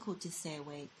 it's difficult to stay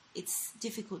awake. It's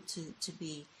difficult to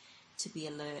be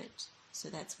alert. So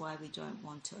that's why we don't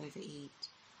want to overeat.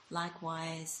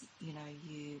 Likewise,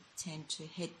 you tend to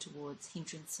head towards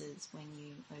hindrances when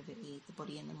you overeat. The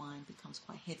body and the mind becomes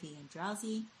quite heavy and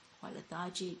drowsy, quite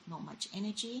lethargic, not much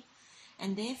energy.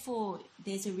 And therefore,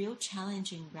 there's a real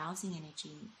challenge in rousing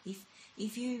energy.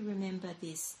 If you remember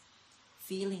this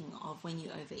feeling of when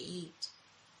you overeat,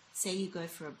 say you go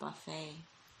for a buffet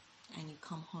and you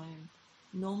come home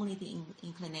normally the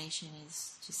inclination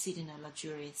is to sit in a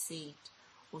luxurious seat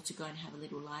or to go and have a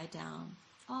little lie down.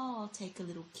 Oh, I'll take a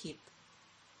little kip.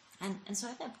 And so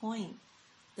at that point,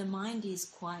 the mind is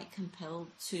quite compelled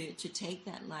to take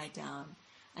that lie down,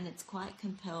 and it's quite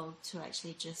compelled to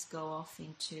actually just go off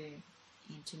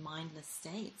into mindless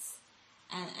states.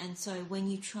 And so when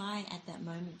you try at that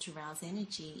moment to rouse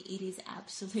energy, it is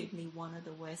absolutely one of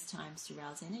the worst times to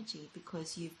rouse energy,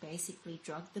 because you've basically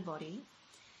drugged the body.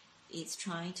 It's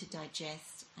trying to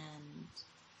digest and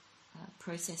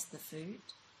process the food,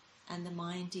 and the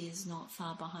mind is not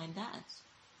far behind that.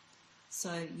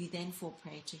 So you then fall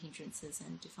prey to hindrances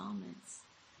and defilements.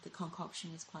 The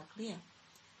concoction is quite clear.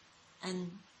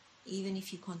 And even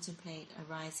if you contemplate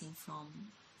arising from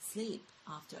sleep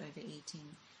after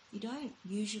overeating, you don't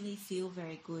usually feel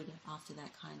very good after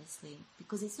that kind of sleep,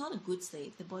 because it's not a good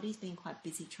sleep. The body's been quite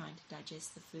busy trying to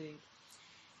digest the food.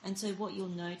 And so what you'll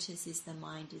notice is the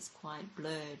mind is quite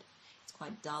blurred, it's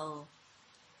quite dull,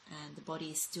 and the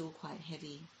body is still quite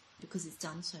heavy because it's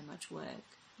done so much work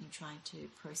in trying to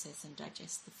process and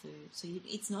digest the food. So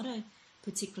it's not a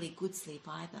particularly good sleep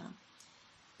either.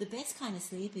 The best kind of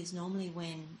sleep is normally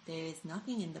when there is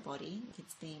nothing in the body,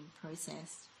 it's being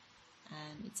processed,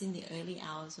 and it's in the early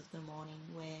hours of the morning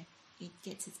where it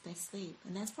gets its best sleep.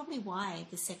 And that's probably why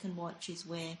the second watch is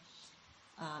where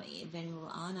Venerable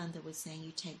Ananda was saying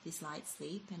you take this light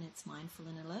sleep and it's mindful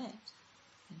and alert.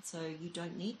 And so you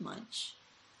don't need much,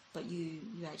 but you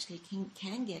actually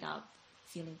can get up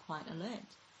feeling quite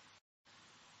alert.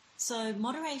 So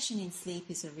moderation in sleep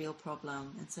is a real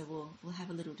problem, and so we'll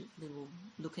have a little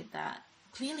look at that.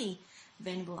 Clearly,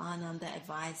 Venerable Ananda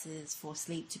advises for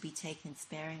sleep to be taken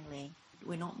sparingly.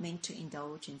 We're not meant to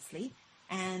indulge in sleep,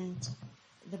 and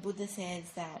the Buddha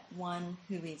says that one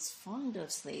who is fond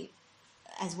of sleep,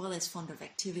 as well as fond of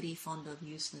activity, fond of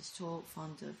useless talk,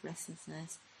 fond of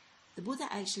restlessness, the Buddha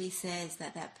actually says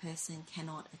that that person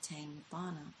cannot attain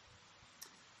Nibbana.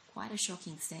 Quite a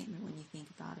shocking statement when you think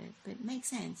about it, but it makes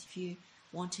sense. If you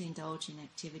want to indulge in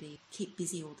activity, keep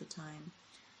busy all the time,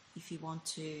 if you want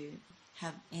to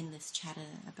have endless chatter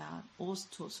about all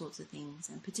sorts of things,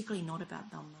 and particularly not about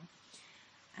Dhamma,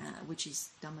 which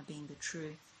is Dhamma being the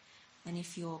truth, and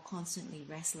if you're constantly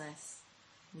restless,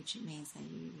 which means that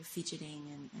you're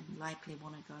fidgeting and likely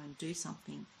want to go and do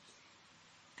something,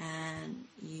 and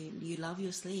you love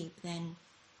your sleep, then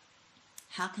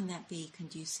how can that be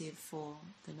conducive for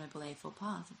the Noble Eightfold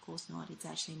Path? Of course not. It's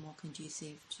actually more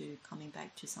conducive to coming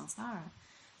back to samsara.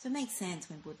 So it makes sense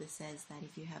when Buddha says that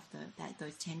if you have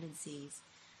those tendencies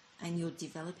and you're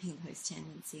developing those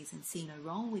tendencies and see no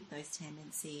wrong with those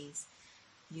tendencies,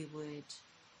 you would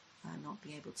not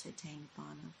be able to attain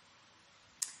Nibbana.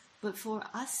 But for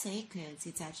us Seekers,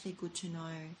 it's actually good to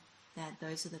know that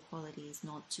those are the qualities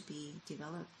not to be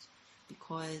developed,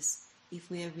 because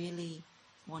if we're really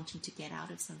wanting to get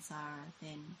out of samsara,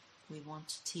 then we want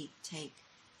to take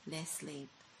less sleep.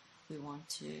 We want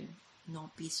to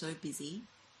not be so busy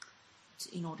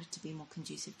in order to be more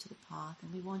conducive to the path,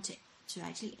 and we want to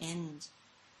actually end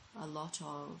a lot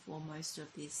of or most of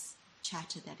this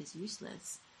chatter that is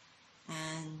useless,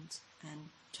 and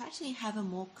to actually have a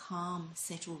more calm,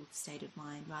 settled state of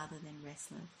mind rather than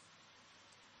restless.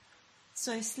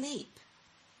 So sleep,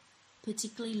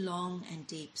 particularly long and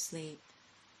deep sleep,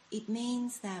 it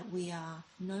means that we are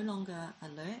no longer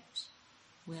alert,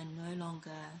 we are no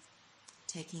longer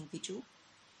taking vigil,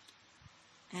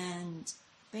 and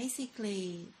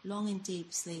basically long and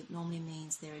deep sleep normally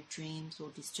means there are dreams or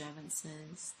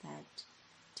disturbances that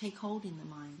take hold in the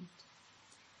mind.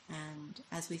 And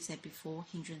as we've said before,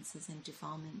 hindrances and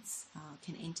defilements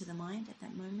can enter the mind at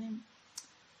that moment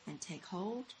and take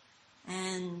hold.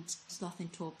 And sloth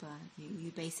and torpor,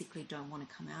 you basically don't want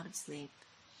to come out of sleep.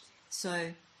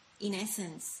 So in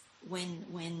essence,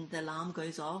 when the alarm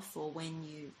goes off or when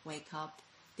you wake up,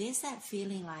 there's that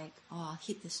feeling like, oh,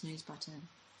 hit the snooze button.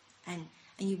 And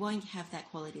you won't have that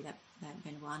quality that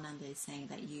Venerable Ananda is saying,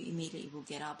 that you immediately will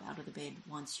get up out of the bed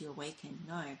once you awaken.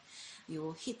 No, you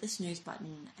will hit the snooze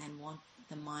button and want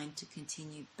the mind to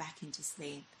continue back into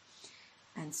sleep.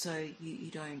 And so you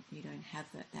don't have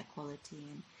that quality.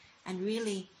 And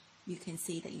really, you can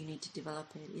see that you need to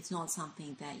develop it. It's not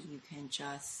something that you can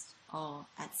just,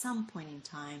 at some point in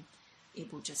time,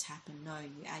 it will just happen. No,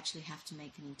 you actually have to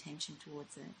make an intention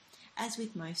towards it. As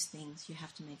with most things, you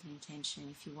have to make an intention.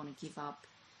 If you want to give up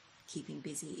keeping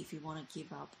busy, if you want to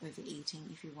give up overeating,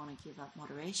 if you want to give up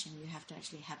moderation, you have to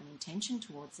actually have an intention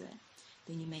towards it.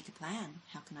 Then you make a plan.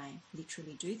 How can I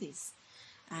literally do this?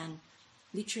 And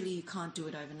literally you can't do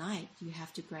it overnight. You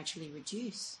have to gradually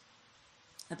reduce.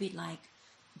 A bit like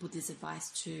Buddha's advice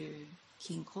to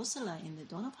King Kosala in the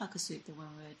Dhammapada Sutta when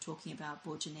we were talking about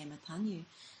Bojjhana Tanyu,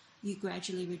 you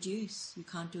gradually reduce. You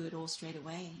can't do it all straight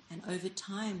away. And over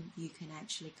time, you can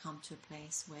actually come to a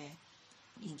place where,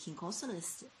 in King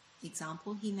Kosala's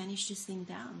example, he managed to slim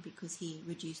down because he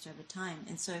reduced over time.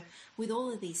 And so with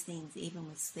all of these things, even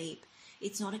with sleep,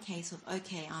 it's not a case of,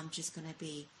 okay, I'm just going to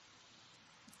be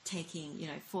taking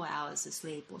 4 hours of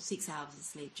sleep or 6 hours of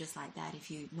sleep just like that if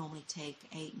you normally take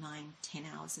 8, 9, 10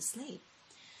 hours of sleep.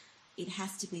 It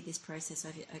has to be this process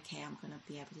of, okay, I'm going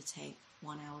to be able to take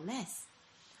 1 hour less,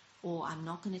 or I'm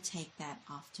not going to take that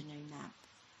afternoon nap,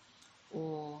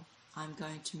 or I'm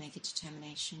going to make a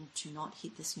determination to not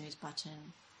hit the snooze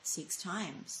button 6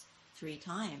 times, 3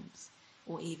 times,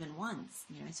 or even once.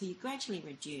 So you gradually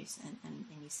reduce and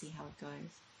you see how it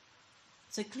goes.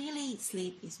 So clearly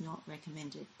sleep is not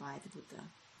recommended by the Buddha,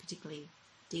 particularly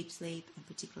deep sleep and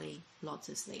particularly lots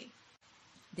of sleep.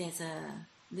 There's a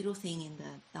little thing in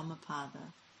the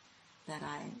Dhammapada that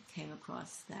I came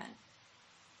across that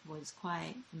was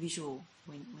quite visual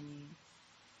when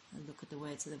you look at the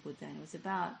words of the Buddha, and it was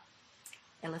about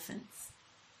elephants.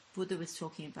 Buddha was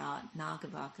talking about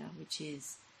Nagavaka, which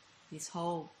is this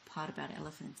whole part about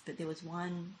elephants, but there was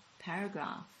one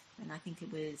paragraph, and I think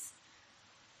it was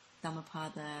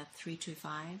Dhammapada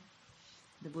 325,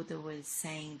 the Buddha was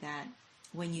saying that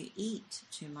when you eat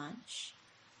too much,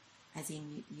 as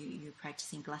in you're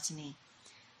practicing gluttony,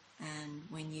 and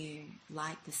when you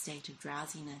like the state of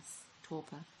drowsiness,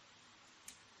 torpor,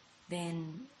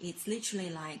 then it's literally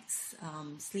like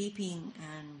sleeping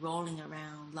and rolling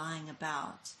around, lying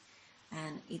about,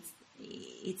 and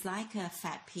it's like a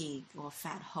fat pig or a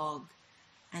fat hog,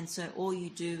 and so all you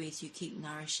do is you keep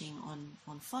nourishing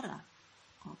on fodder,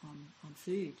 on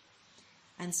food.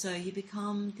 And so you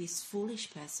become this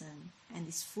foolish person, and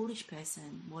this foolish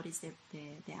person, what is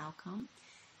their outcome?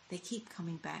 They keep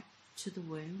coming back to the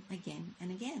womb again and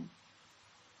again.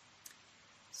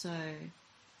 So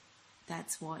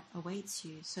that's what awaits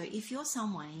you. So if you're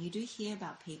someone, and you do hear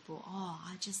about people,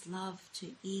 I just love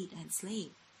to eat and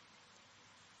sleep.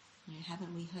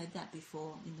 Haven't we heard that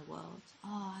before in the world?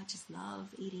 I just love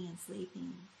eating and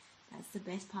sleeping. That's the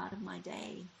best part of my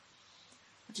day.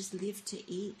 I just live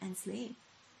to eat and sleep.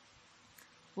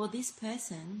 Well, this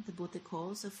person, the Buddha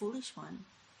calls a foolish one,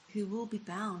 who will be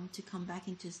bound to come back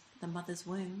into the mother's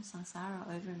womb, samsara,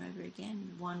 over and over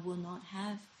again. One will not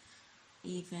have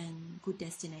even good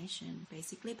destination,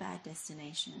 basically bad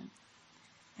destination.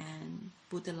 And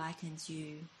Buddha likens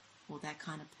you, or that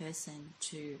kind of person,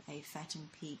 to a fattened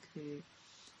pig who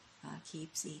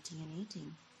keeps eating and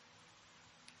eating.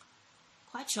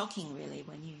 Quite shocking, really,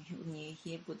 when you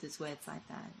hear Buddha's words like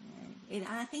that.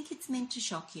 I think it's meant to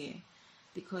shock you,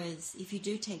 because if you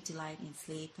do take delight in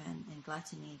sleep and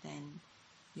gluttony, then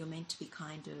you're meant to be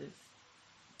kind of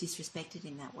disrespected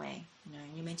in that way,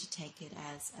 and you're meant to take it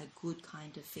as a good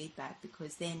kind of feedback,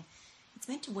 because then it's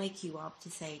meant to wake you up to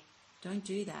say, don't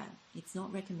do that. It's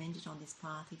not recommended on this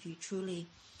path. If you're truly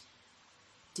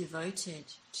devoted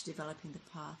to developing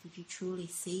the path, if you truly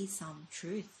see some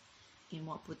truth in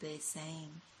what Buddha is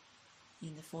saying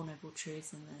in the Four Noble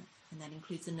Truths, and that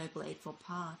includes the Noble Eightfold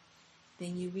Path,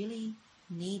 then you really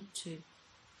need to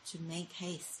make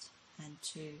haste and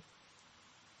to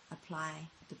apply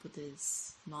the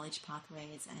Buddha's knowledge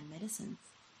pathways and medicines.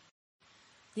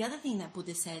 The other thing that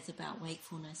Buddha says about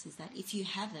wakefulness is that if you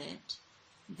have it,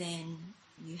 then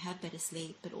you have better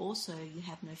sleep, but also you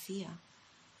have no fear.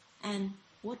 And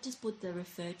what does Buddha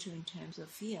refer to in terms of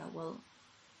fear? Well,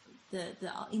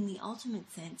 in the ultimate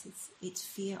sense, it's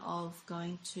fear of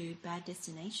going to bad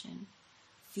destination,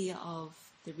 fear of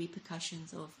the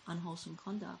repercussions of unwholesome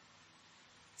conduct.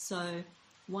 So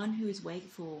one who is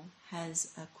wakeful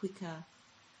has a quicker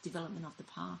development of the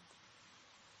path.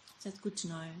 So it's good to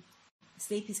know.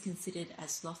 Sleep is considered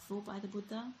as slothful by the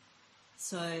Buddha.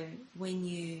 So when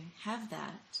you have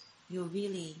that, you're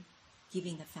really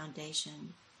giving the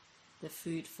foundation, the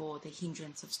food for the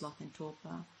hindrance of sloth and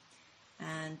torpor.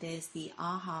 And there's the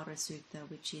Ahara Sutta,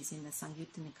 which is in the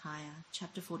Samyutta Nikaya,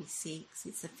 chapter 46.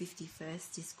 It's the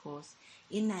 51st discourse.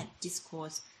 In that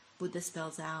discourse, Buddha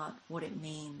spells out what it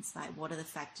means, like what are the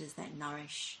factors that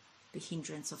nourish the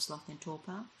hindrance of sloth and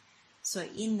torpor. So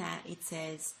in that it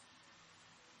says,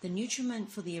 the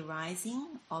nutriment for the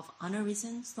arising of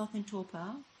unarisen sloth and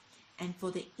torpor, and for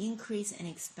the increase and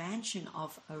expansion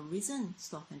of arisen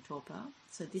sloth and torpor.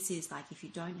 So this is like, if you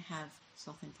don't have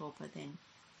sloth and torpor, then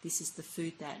this is the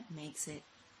food that makes it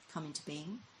come into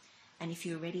being. And if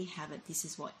you already have it, this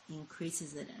is what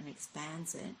increases it and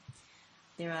expands it.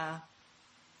 There are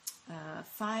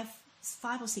five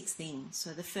or six things. So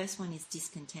the first one is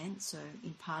discontent. So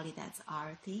in Pali, that's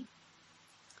arati.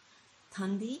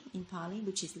 Tandi in Pali,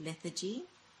 which is lethargy,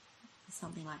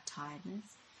 something like tiredness.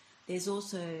 There's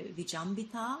also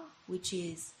Vijambita, which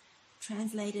is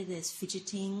translated as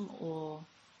fidgeting or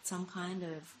some kind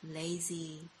of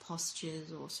lazy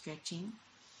postures or stretching.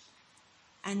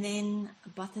 And then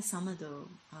Bhatha Samadho,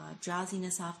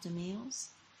 drowsiness after meals.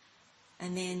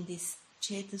 And then this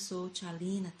Chetaso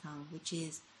Chalinatang, which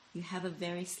is you have a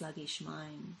very sluggish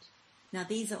mind. Now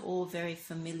these are all very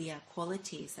familiar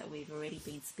qualities that we've already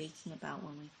been speaking about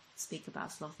when we speak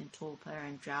about sloth and torpor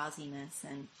and drowsiness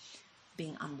and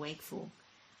being unwakeful.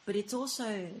 But it's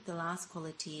also, the last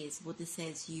quality is, Buddha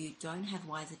says, you don't have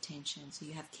wise attention, so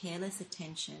you have careless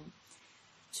attention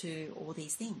to all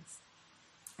these things.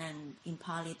 And in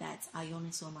Pali that's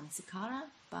ayoniso manasikara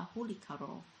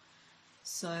bahulikaro.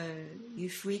 So you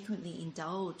frequently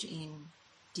indulge in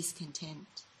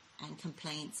discontent and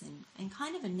complaints and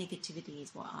kind of a negativity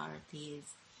is what arati is.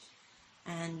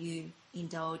 And you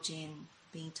indulge in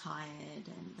being tired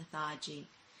and lethargic.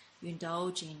 You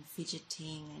indulge in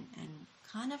fidgeting and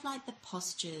kind of like the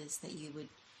postures that you would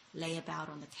lay about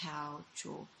on the couch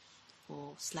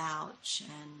or slouch,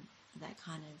 and that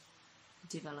kind of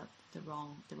develop the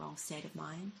wrong state of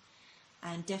mind.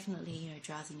 And definitely,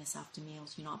 drowsiness after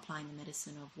meals, you're not applying the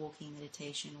medicine of walking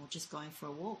meditation or just going for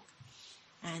a walk.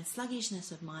 And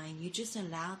sluggishness of mind, you just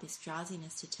allow this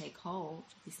drowsiness to take hold,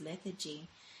 this lethargy.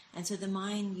 And so the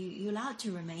mind, you allow it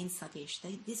to remain sluggish.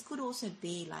 This could also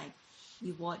be like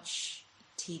you watch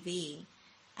TV,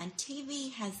 and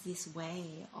TV has this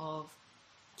way of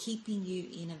keeping you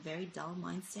in a very dull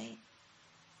mind state.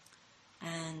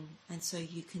 And so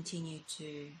you continue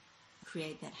to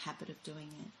create that habit of doing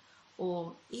it.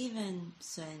 Or even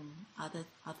certain other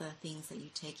things that you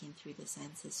take in through the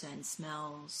senses, certain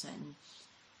smells, certain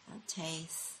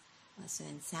tastes,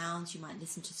 certain sounds. You might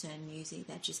listen to certain music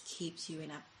that just keeps you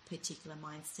in a particular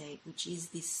mind state, which is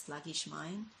this sluggish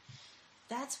mind.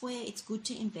 That's where it's good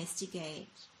to investigate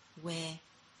where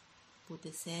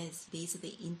Buddha says these are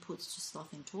the inputs to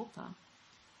sloth and torpor,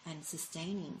 and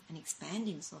sustaining and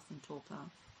expanding sloth and torpor.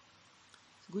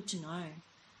 It's good to know.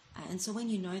 And so when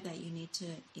you know that, you need to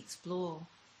explore,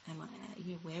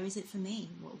 where is it for me?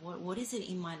 What is it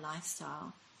in my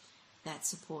lifestyle that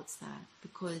supports that?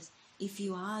 Because if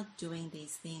you are doing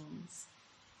these things,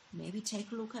 maybe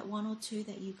take a look at one or two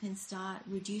that you can start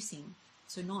reducing.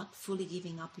 So not fully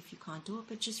giving up if you can't do it,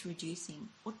 but just reducing,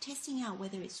 or testing out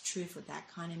whether it's true for that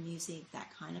kind of music,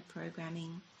 that kind of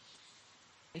programming.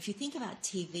 If you think about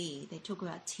TV, they talk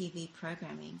about TV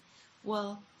programming.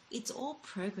 Well, it's all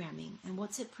programming. And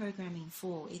what's it programming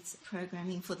for? It's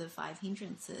programming for the 5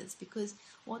 hindrances, because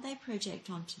what they project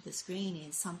onto the screen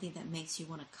is something that makes you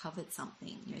want to covet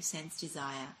something, sense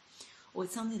desire, or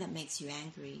it's something that makes you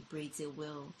angry, breeds ill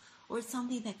will, or it's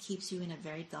something that keeps you in a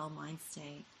very dull mind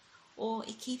state, or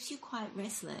it keeps you quite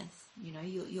restless.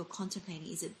 You're contemplating,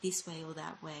 is it this way or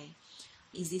that way?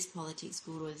 Is this politics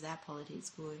good or is that politics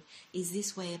good? Is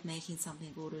this way of making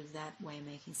something good or is that way of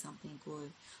making something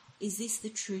good? Is this the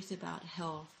truth about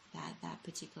health, that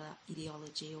particular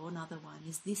ideology, or another one?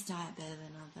 Is this diet better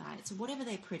than another diet? So whatever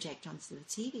they project onto the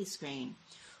TV screen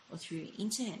or through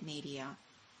internet media,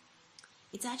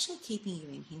 it's actually keeping you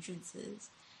in hindrances.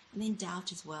 And then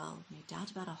doubt as well.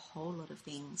 Doubt about a whole lot of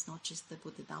things, not just the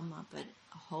Buddha Dhamma, but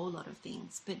a whole lot of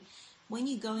things. But when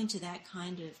you go into that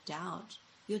kind of doubt,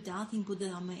 you're doubting Buddha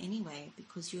Dhamma anyway,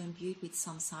 because you're imbued with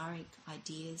samsaric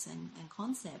ideas and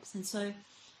concepts. And so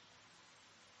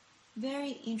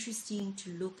very interesting to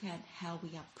look at how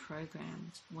we are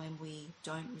programmed when we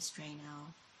don't restrain our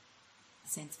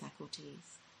sense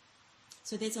faculties.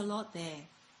 So there's a lot there.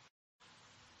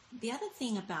 The other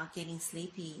thing about getting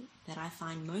sleepy that I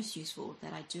find most useful,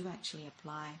 that I do actually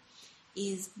apply,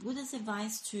 is Buddha's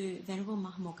advice to Venerable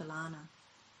Mahamoggallana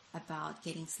about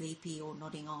getting sleepy or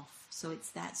nodding off. So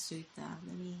it's that sutta.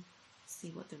 Let me see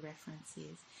what the reference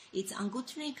is. It's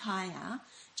Anguttara Nikaya,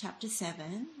 chapter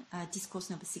 7, discourse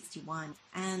number 61.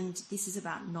 And this is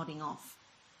about nodding off,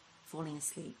 falling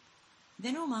asleep.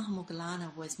 Venerable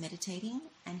Mahamoggallana was meditating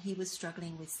and he was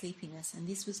struggling with sleepiness, and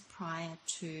this was prior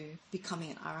to becoming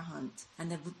an arahant.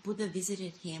 And the Buddha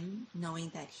visited him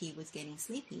knowing that he was getting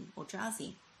sleepy or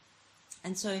drowsy.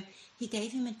 And so he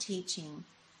gave him a teaching,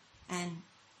 and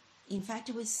in fact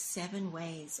it was 7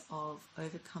 ways of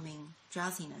overcoming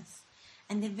drowsiness.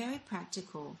 And they're very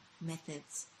practical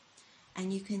methods.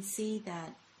 And you can see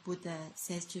that Buddha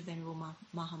says to Venerable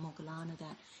Mahamoggallana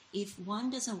that if one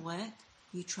doesn't work,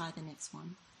 you try the next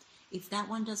one. If that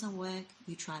one doesn't work,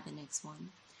 you try the next one.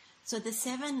 So the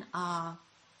 7 are,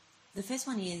 the first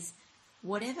one is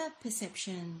whatever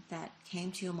perception that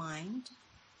came to your mind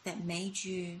that made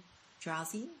you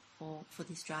drowsy for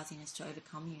this drowsiness to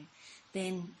overcome you,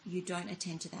 then you don't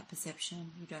attend to that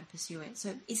perception, you don't pursue it.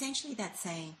 So essentially that's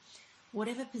saying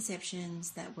whatever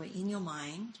perceptions that were in your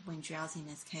mind when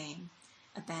drowsiness came,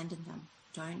 abandon them.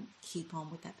 Don't keep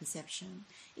on with that perception.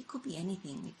 It could be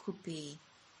anything. It could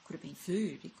have been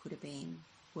food, it could have been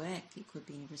work, it could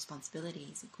be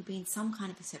responsibilities, it could be some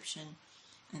kind of perception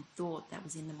and thought that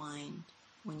was in the mind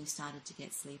when you started to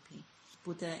get sleepy.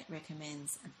 Buddha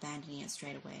recommends abandoning it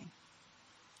straight away.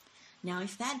 Now,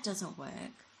 if that doesn't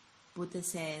work, Buddha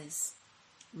says,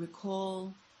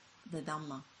 recall the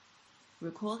Dhamma.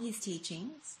 Recall his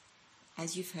teachings,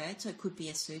 as you've heard. So it could be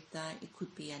a sutta, it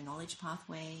could be a knowledge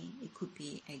pathway, it could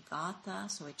be a gatha,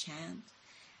 so a chant.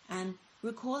 And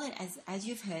recall it as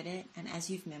you've heard it and as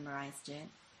you've memorized it,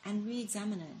 and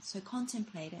re-examine it. So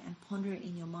contemplate it and ponder it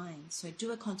in your mind. So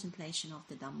do a contemplation of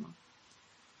the Dhamma.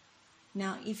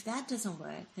 Now, if that doesn't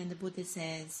work, then the Buddha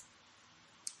says,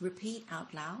 repeat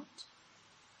out loud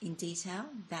in detail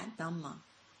that Dhamma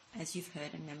as you've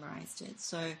heard and memorized it.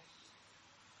 So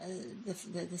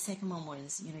the second one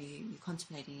was, you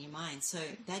contemplate in your mind. So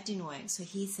that didn't work. So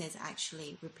he says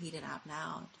actually repeat it out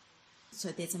loud. So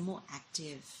there's a more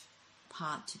active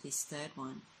part to this third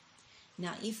one.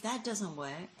 Now, if that doesn't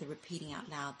work, the repeating out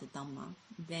loud the Dhamma,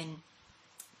 then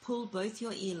pull both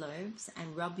your earlobes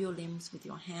and rub your limbs with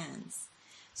your hands.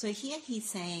 So here he's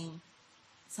saying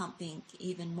something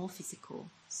even more physical.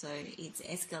 So it's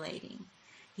escalating.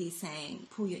 He's saying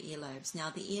pull your earlobes. Now,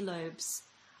 the earlobes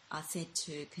are said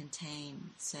to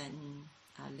contain certain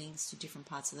links to different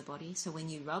parts of the body. So when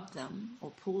you rub them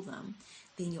or pull them,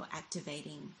 then you're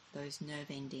activating those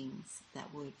nerve endings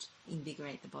that would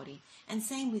invigorate the body. And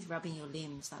same with rubbing your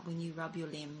limbs. Like when you rub your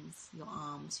limbs, your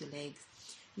arms, your legs,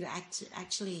 you're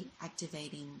actually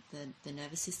activating the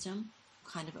nervous system,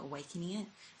 kind of awakening it.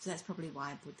 So that's probably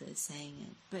why Buddha is saying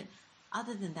it. But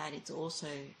other than that, it's also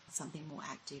something more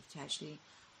active to actually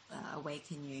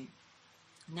awaken you.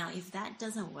 Now, if that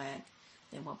doesn't work,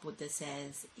 then what Buddha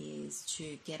says is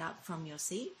to get up from your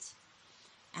seat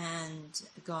and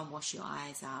go and wash your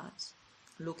eyes out.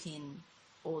 Look in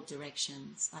all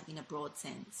directions, like in a broad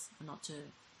sense, not to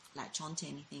latch onto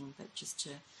anything, but just to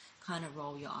kind of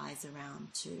roll your eyes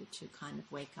around to kind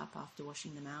of wake up after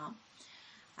washing them out.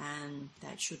 And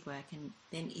that should work. And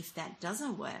then if that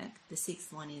doesn't work, the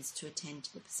sixth one is to attend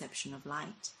to the perception of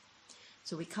light.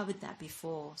 So we covered that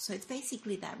before. So it's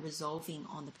basically that resolving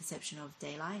on the perception of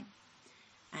daylight,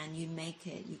 and you make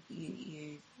it,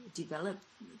 you develop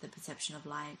the perception of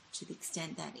light to the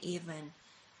extent that even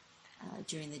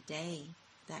during the day,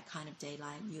 that kind of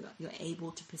daylight, you're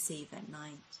able to perceive at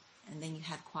night. And then you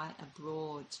have quite a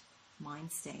broad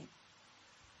mind state.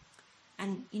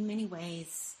 And in many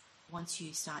ways, once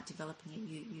you start developing it,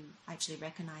 you actually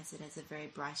recognize it as a very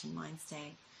brightened mind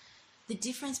state. The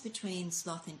difference between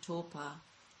sloth and torpor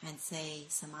and, say,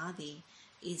 samadhi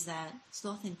is that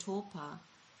sloth and torpor,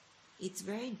 it's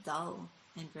very dull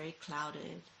and very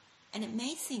clouded. And it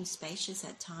may seem spacious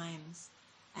at times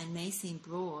and may seem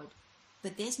broad,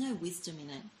 but there's no wisdom in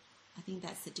it. I think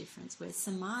that's the difference. Whereas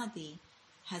samadhi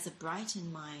has a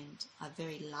brightened mind, a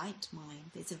very light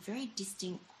mind. There's a very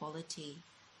distinct quality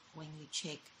when you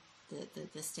check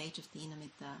the state of the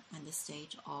nimitta and the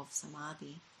state of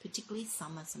samadhi, particularly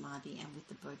sama samadhi and with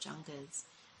the bojjhangas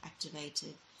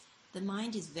activated. The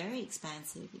mind is very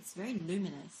expansive, it's very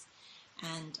luminous,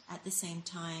 and at the same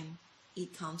time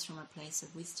it comes from a place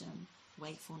of wisdom,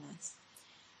 wakefulness.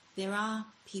 There are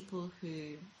people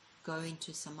who go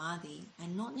into samadhi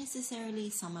and not necessarily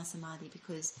sama samadhi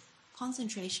because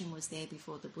concentration was there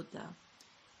before the Buddha,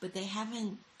 but they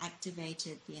haven't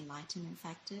activated the enlightenment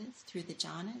factors through the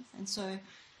jhanas. And so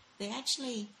they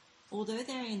actually, although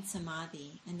they're in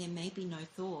samadhi and there may be no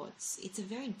thoughts, it's a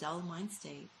very dull mind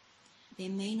state. There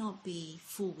may not be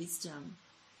full wisdom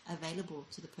available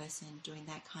to the person doing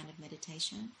that kind of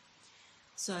meditation.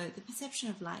 So the perception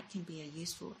of light can be a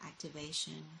useful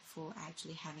activation for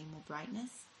actually having more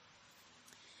brightness.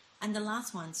 And the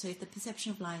last one, so if the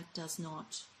perception of light does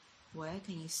not work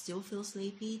and you still feel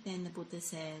sleepy, then the Buddha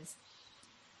says,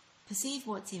 perceive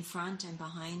what's in front and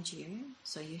behind you,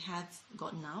 so you have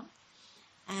gotten up,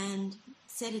 and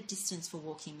set a distance for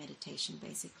walking meditation,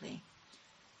 basically.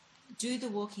 Do the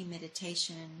walking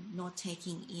meditation, not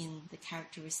taking in the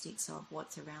characteristics of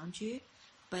what's around you,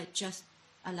 but just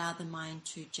allow the mind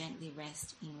to gently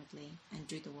rest inwardly and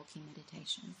do the walking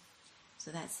meditation. So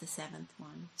that's the seventh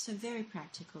one. So very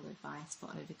practical advice for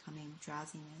overcoming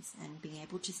drowsiness and being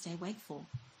able to stay wakeful.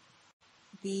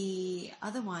 The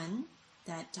other one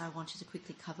that I wanted to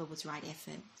quickly cover was right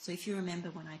effort. So if you remember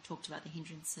when I talked about the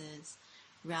hindrances,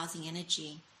 rousing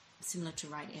energy, similar to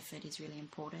right effort, is really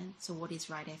important. So what is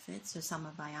right effort? So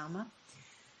Sama Vayama.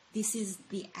 This is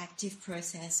the active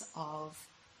process of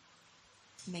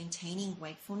maintaining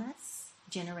wakefulness,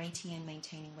 generating and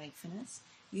maintaining wakefulness.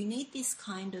 You need this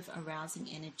kind of arousing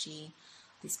energy,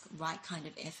 this right kind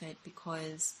of effort,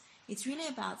 because it's really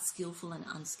about skillful and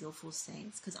unskillful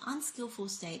states. Because unskillful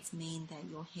states mean that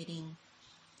you're heading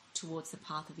towards the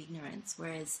path of ignorance,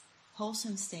 whereas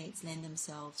wholesome states lend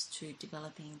themselves to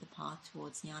developing the path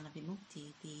towards jnana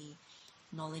vimukti, the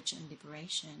knowledge and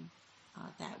liberation,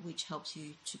 that which helps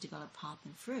you to develop path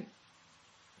and fruit.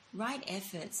 Right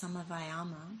effort, Sama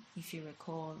Vayama, if you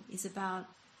recall, is about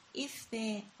if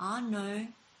there are no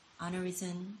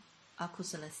unarisen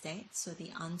akusala states, so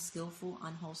the unskillful,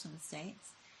 unwholesome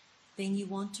states, then you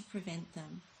want to prevent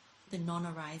them, the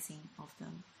non-arising of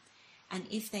them. And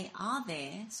if they are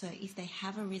there, so if they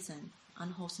have arisen,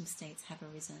 unwholesome states have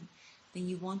arisen, then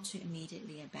you want to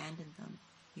immediately abandon them.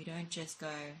 You don't just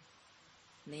go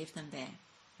leave them there.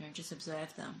 You don't just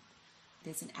observe them.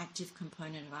 There's an active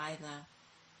component of either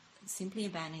simply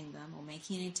abandoning them or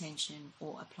making an intention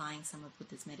or applying some of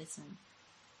Buddha's medicine.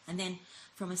 And then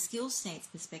from a skill states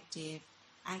perspective,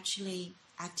 actually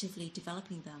actively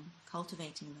developing them,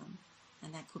 cultivating them.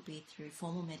 And that could be through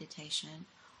formal meditation,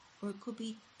 or it could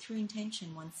be through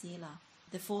intention, one sila.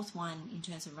 The fourth one in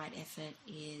terms of right effort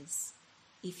is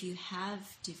if you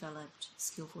have developed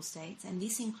skillful states, and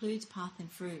this includes path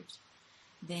and fruit,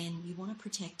 then you want to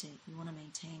protect it, you want to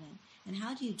maintain it. And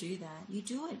how do you do that? You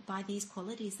do it by these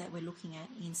qualities that we're looking at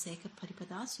in Seka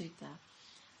Paripada Sutta,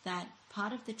 that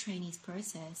part of the trainee's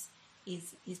process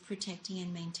is protecting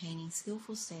and maintaining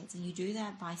skillful states. And you do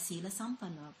that by Sila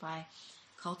Sampanna, by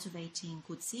cultivating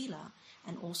good Sila,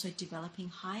 and also developing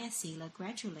higher Sila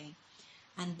gradually,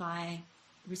 and by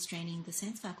restraining the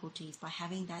sense faculties, by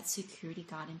having that security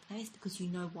guard in place, because you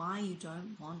know why you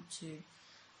don't want to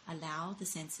allow the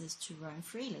senses to roam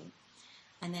freely.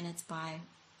 And then it's by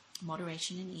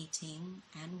moderation in eating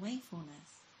and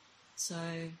wakefulness. So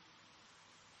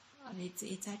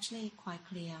it's actually quite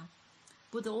clear.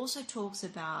 Buddha also talks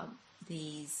about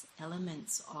these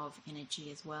elements of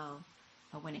energy as well,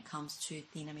 when it comes to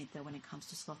Thinamitta, when it comes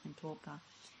to sloth and torpor.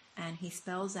 And he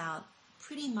spells out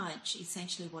pretty much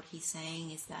essentially what he's saying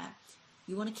is that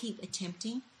you want to keep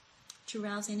attempting to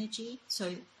arouse energy.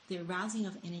 So the arousing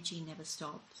of energy never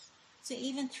stops. So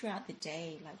even throughout the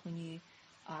day, like when you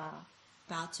are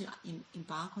about to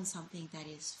embark on something that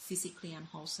is physically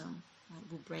unwholesome,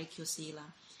 will break your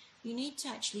sila, you need to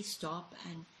actually stop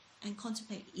and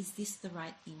contemplate, is this the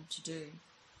right thing to do?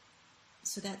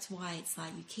 So that's why it's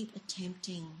like you keep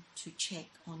attempting to check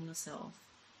on yourself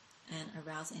and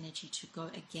arouse energy to go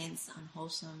against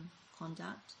unwholesome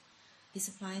conduct. This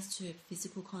applies to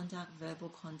physical conduct, verbal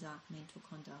conduct, mental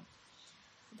conduct.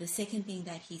 The second thing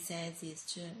that he says is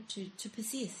to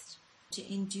persist,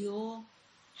 to endure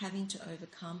having to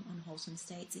overcome unwholesome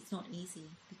states. It's not easy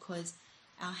because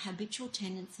our habitual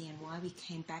tendency and why we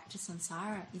came back to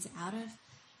samsara is out of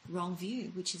wrong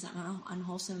view, which is an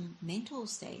unwholesome mental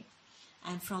state.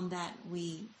 And from that,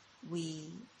 we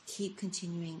keep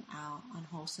continuing our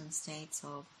unwholesome states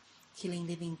of killing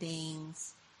living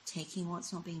beings, taking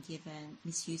what's not been given,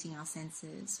 misusing our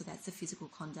senses. So that's the physical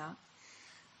conduct.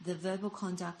 The verbal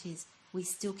conduct is we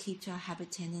still keep to our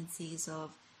habit tendencies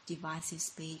of divisive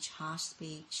speech, harsh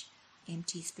speech,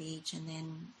 empty speech, and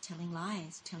then telling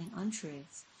lies, telling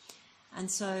untruths.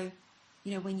 And so,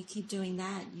 when you keep doing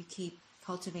that, you keep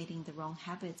cultivating the wrong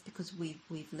habits because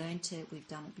we've learnt it, we've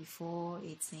done it before,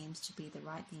 it seems to be the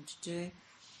right thing to do.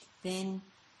 Then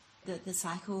the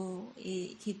cycle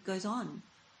goes on.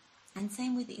 And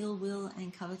same with ill will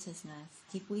and covetousness.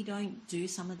 If we don't do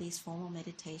some of these formal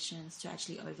meditations to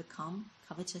actually overcome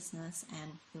covetousness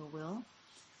and ill will,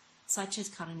 such as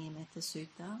Karaniyametta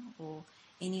Sutta or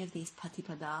any of these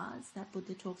patipadas that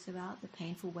Buddha talks about, the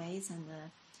painful ways and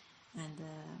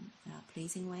the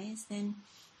pleasing ways, then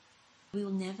we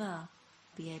will never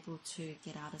be able to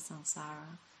get out of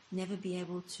samsara, never be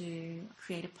able to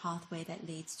create a pathway that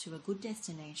leads to a good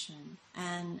destination.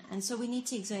 And so we need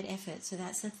to exert effort. So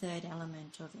that's the third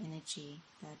element of energy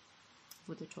that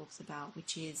Buddha talks about,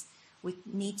 which is we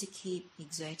need to keep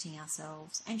exerting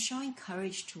ourselves and showing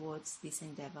courage towards this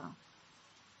endeavor.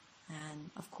 And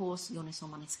of course, Yoniso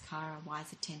Manasikara,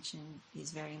 wise attention,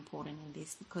 is very important in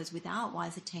this, because without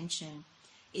wise attention,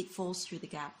 it falls through the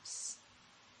gaps.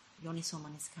 Yoniso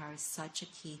Manasikara is such a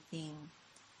key thing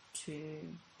to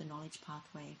the knowledge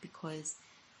pathway, because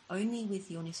only with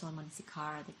Yoniso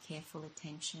Manasikara, the careful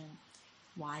attention,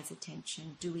 wise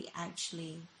attention, do we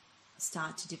actually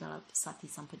start to develop Sati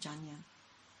Sampajanya.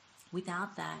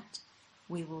 Without that,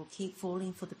 we will keep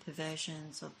falling for the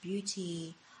perversions of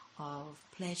beauty, of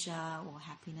pleasure or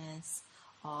happiness,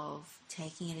 of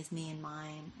taking it as me and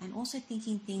mine, and also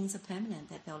thinking things are permanent,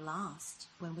 that they'll last,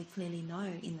 when we clearly know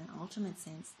in the ultimate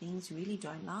sense things really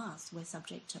don't last. We're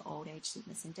subject to old age,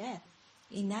 sickness and death.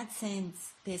 In that sense,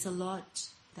 there's a lot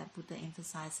that Buddha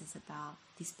emphasizes about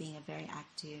this being a very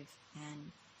active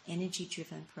and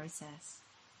energy-driven process.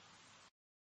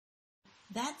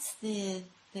 That's the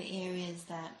areas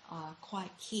that are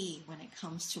quite key when it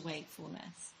comes to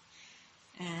wakefulness.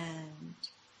 And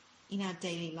in our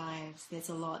daily lives, there's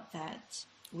a lot that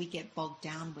we get bogged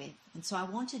down with. And so I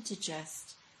wanted to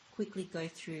just quickly go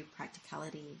through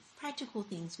practicalities, practical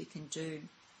things we can do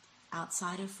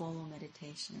outside of formal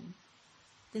meditation.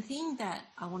 The thing that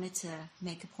I wanted to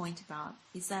make a point about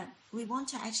is that we want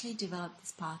to actually develop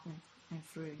this path and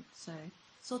fruit. So,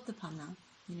 Sotapanna,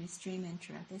 stream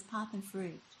enterer, there's path and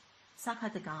fruit.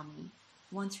 Sakadagami,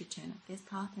 once returner, there's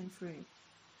path and fruit.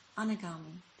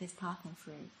 Anagami, there's path and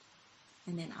fruit.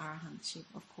 And then Arahantship,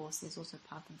 of course, there's also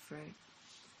path and fruit.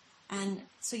 And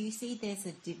so you see there's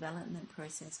a development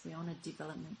process. We're on a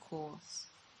development course.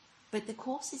 But the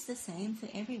course is the same for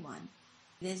everyone.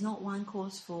 There's not one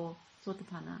course for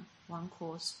Sotapanna, one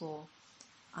course for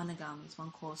Anagamis,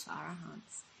 one course for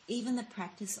Arahants. Even the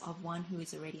practice of one who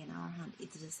is already an Arahant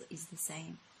is the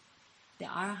same. The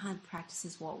Arahant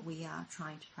practices what we are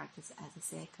trying to practice as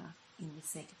a Seka in the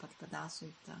Seka Patipada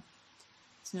Sutta.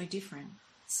 It's no different.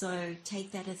 So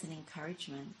take that as an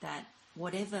encouragement that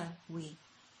whatever we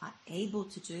are able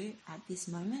to do at this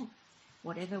moment,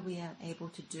 whatever we are able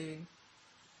to do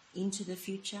into the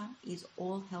future is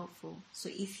all helpful. So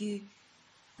if you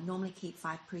normally keep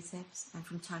 5 precepts and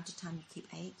from time to time you keep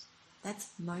 8, that's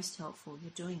most helpful.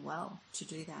 You're doing well to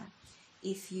do that.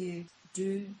 If you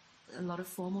do a lot of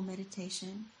formal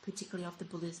meditation, particularly of the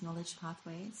Buddha's knowledge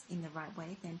pathways in the right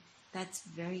way, then that's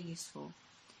very useful.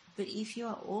 But if you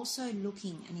are also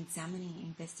looking and examining,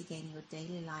 investigating your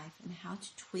daily life and how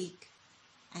to tweak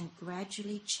and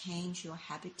gradually change your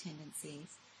habit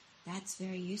tendencies, that's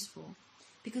very useful.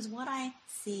 Because what I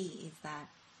see is that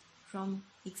from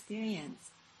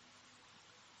experience,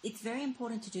 it's very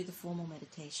important to do the formal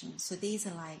meditation. So these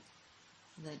are like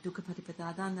the Dukkha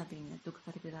Patipada Dana Vinya, Dukkha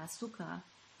Patipada Sukha,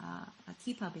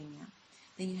 Kipa Vinya.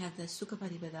 Then you have the Sukha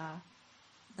Patipada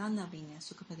Dana Vinya,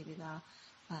 Sukha Patipada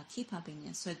Kipa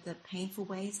Vinya. So the painful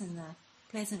ways and the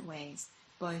pleasant ways,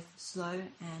 both slow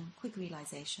and quick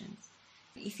realizations.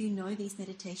 If you know these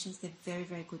meditations, they're very,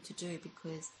 very good to do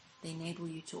because they enable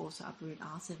you to also uproot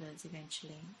asavas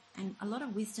eventually. And a lot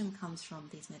of wisdom comes from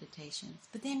these meditations.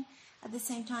 But then at the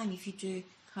same time, if you do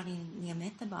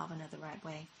Niyametta Bhavana the right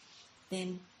way,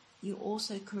 then you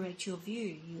also correct your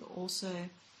view. You also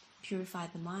purify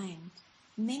the mind.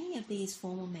 Many of these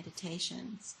formal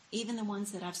meditations, even the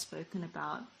ones that I've spoken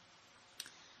about,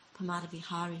 Pamada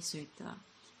Vihari Sutta,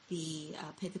 the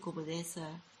Pethakopadesa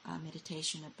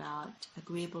meditation about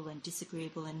agreeable and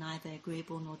disagreeable and neither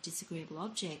agreeable nor disagreeable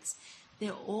objects,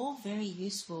 they're all very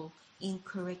useful in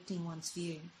correcting one's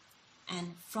view.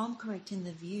 And from correcting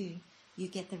the view, you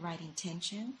get the right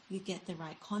intention, you get the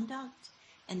right conduct,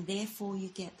 and therefore you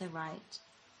get the right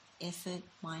effort,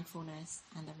 mindfulness,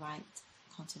 and the right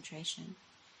concentration.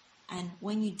 And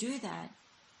when you do that,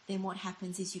 then what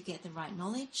happens is you get the right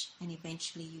knowledge and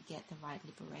eventually you get the right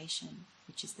liberation,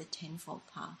 which is the tenfold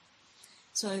path.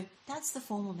 So that's the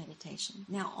formal meditation.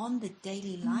 Now on the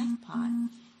daily life part,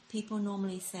 people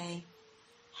normally say,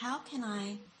 how can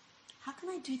I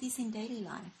do this in daily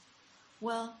life?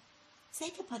 Well,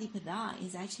 Seka Patipada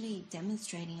is actually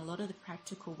demonstrating a lot of the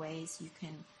practical ways you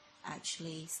can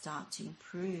actually start to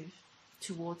improve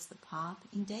towards the path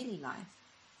in daily life.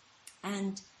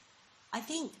 And I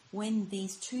think when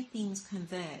these two things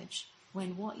converge,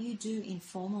 when what you do in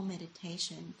formal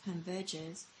meditation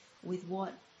converges with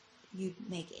what you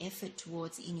make effort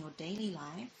towards in your daily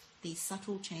life, these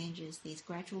subtle changes, these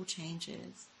gradual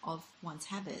changes of one's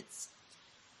habits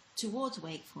towards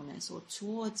wakefulness or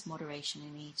towards moderation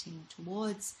in eating,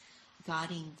 towards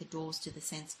guarding the doors to the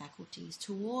sense faculties,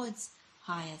 towards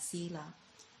higher sila,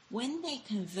 when they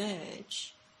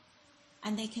converge,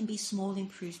 and they can be small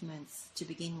improvements to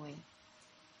begin with,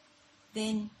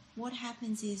 then what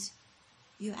happens is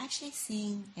you're actually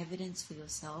seeing evidence for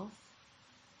yourself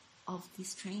of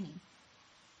this training.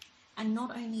 And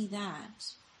not only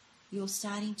that, you're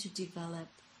starting to develop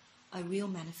a real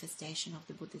manifestation of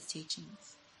the Buddha's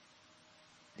teachings.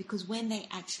 Because when they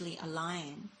actually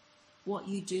align, what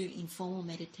you do in formal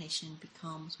meditation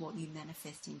becomes what you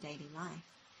manifest in daily life.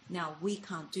 Now, we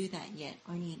can't do that yet.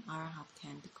 Only an Arahant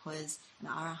can, because an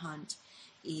Arahant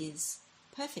is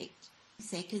perfect.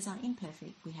 Sekas are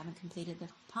imperfect. We haven't completed the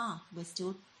path. We're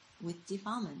still with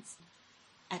defilements.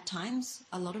 at times,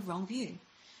 a lot of wrong view.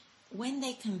 When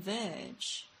they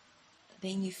converge,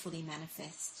 then you fully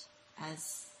manifest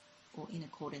as or in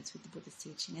accordance with the Buddha's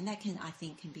teaching. And that I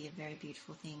think, can be a very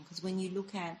beautiful thing, because when you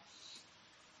look at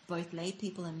both lay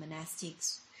people and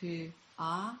monastics who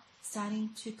are starting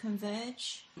to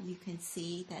converge, you can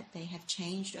see that they have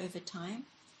changed over time.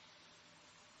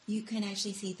 You can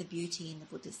actually see the beauty in the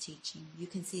Buddha's teaching. You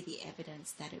can see the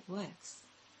evidence that it works.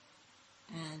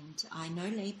 And I know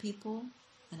lay people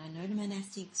and I know the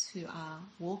monastics who are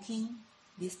walking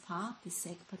this path, this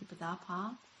Seka Patipada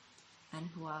path, and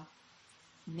who are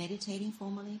meditating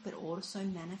formally, but also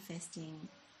manifesting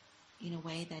in a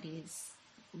way that is,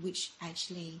 which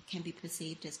actually can be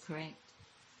perceived as correct.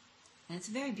 And it's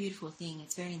a very beautiful thing.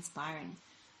 It's very inspiring.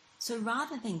 So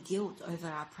rather than guilt over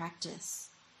our practice,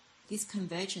 this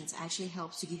convergence actually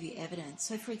helps to give you evidence.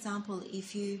 So for example,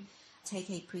 if you take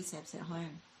 8 precepts at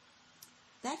home,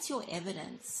 that's your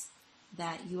evidence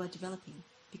that you are developing,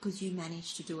 because you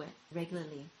manage to do it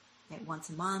regularly, once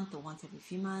a month or once every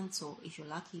few months, or if you're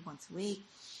lucky, once a week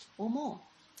or more.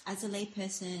 As a lay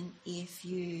person, if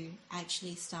you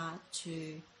actually start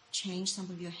to change some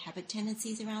of your habit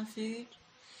tendencies around food,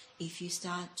 if you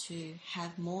start to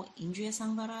have more indriya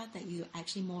samvara, that you're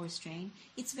actually more restrained,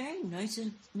 it's very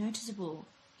noticeable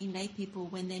in lay people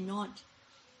when they're not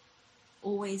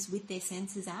always with their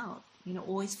senses out,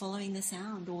 always following the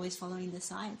sound, always following the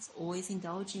sights, always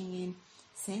indulging in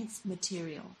sense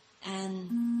material.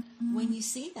 And when you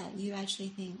see that, you actually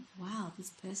think, wow, this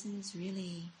person is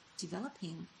really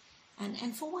developing.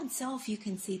 And for oneself, you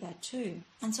can see that too.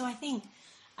 And so I think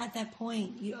at that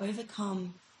point, you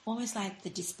overcome almost like the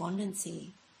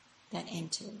despondency that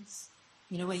enters,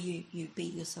 where you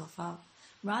beat yourself up.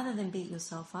 Rather than beat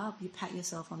yourself up, you pat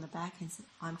yourself on the back and say,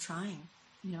 I'm trying.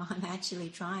 I'm actually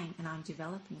trying and I'm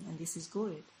developing, and this is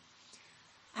good.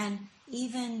 And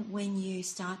even when you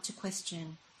start to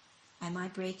question, am I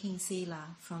breaking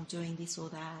sila from doing this or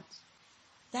that?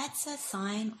 That's a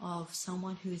sign of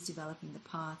someone who is developing the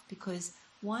path, because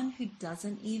one who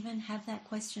doesn't even have that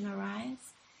question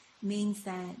arise means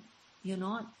that you're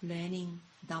not learning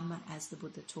Dhamma as the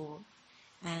Buddha taught,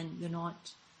 and you're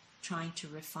not trying to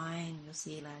refine your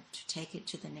sila to take it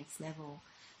to the next level.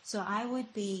 So I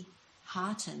would be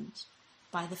heartened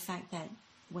by the fact that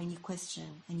when you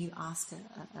question and you ask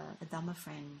a Dhamma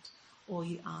friend, or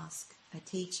you ask a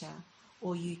teacher,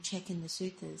 or you check in the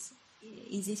suttas,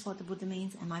 is this what the Buddha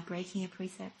means? Am I breaking a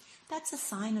precept? That's a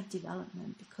sign of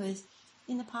development, because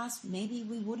in the past maybe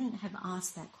we wouldn't have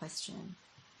asked that question.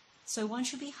 So one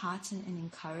should be heartened and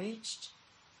encouraged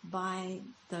by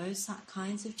those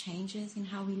kinds of changes in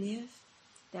how we live,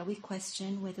 that we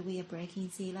question whether we are breaking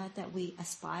sila, that we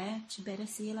aspire to better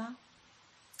sila,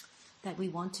 that we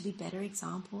want to be better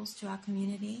examples to our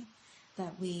community,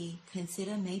 that we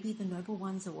consider maybe the noble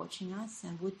ones are watching us,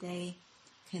 and would they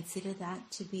consider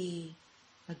that to be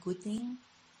a good thing?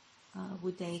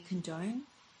 Would they condone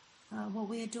what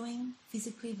we are doing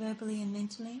physically, verbally and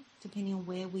mentally, depending on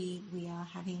where we are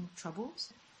having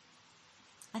troubles?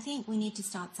 I think we need to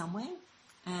start somewhere,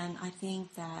 and I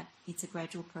think that it's a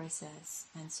gradual process.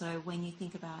 And so when you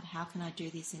think about how can I do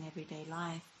this in everyday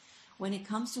life, when it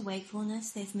comes to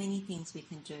wakefulness, there's many things we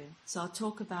can do. So I'll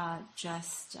talk about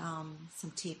just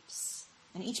some tips,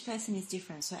 and each person is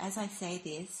different. So as I say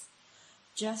this,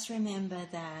 just remember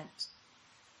that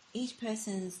each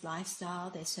person's lifestyle,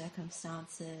 their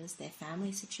circumstances, their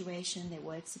family situation, their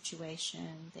work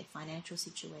situation, their financial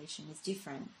situation is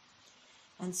different.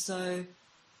 And so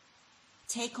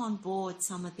take on board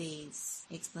some of these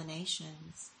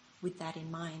explanations with that in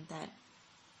mind, that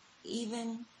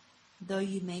even though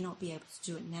you may not be able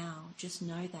to do it now, just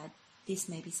know that this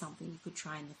may be something you could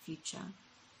try in the future.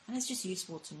 And it's just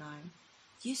useful to know.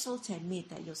 It's useful to admit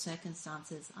that your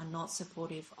circumstances are not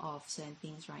supportive of certain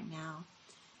things right now.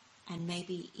 And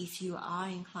maybe if you are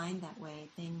inclined that way,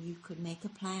 then you could make a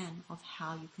plan of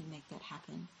how you can make that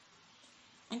happen.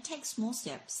 And take small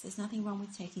steps. There's nothing wrong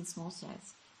with taking small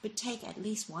steps, but take at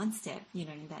least one step,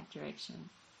 in that direction.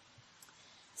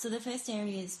 So the first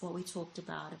area is what we talked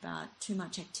about too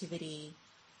much activity,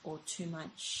 or too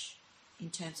much in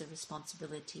terms of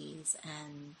responsibilities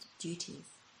and duties.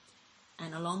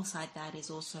 And alongside that is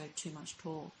also too much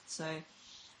talk. So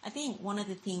I think one of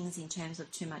the things in terms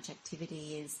of too much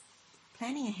activity is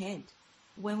planning ahead.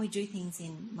 When we do things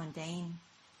in mundane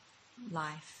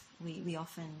life, we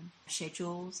often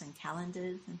schedules and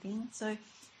calendars and things. So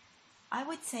I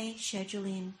would say schedule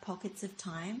in pockets of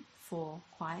time for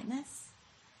quietness,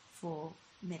 for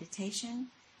meditation,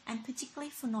 and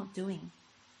particularly for not doing.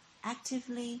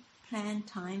 Actively plan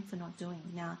time for not doing.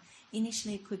 Now,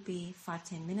 initially it could be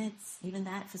 5-10 minutes. Even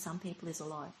that for some people is a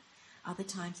lot. Other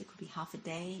times it could be half a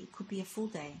day, it could be a full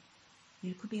day,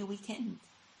 it could be a weekend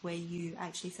where you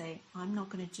actually say, I'm not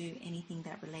going to do anything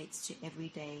that relates to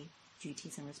everyday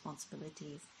duties and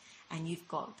responsibilities. And you've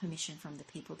got permission from the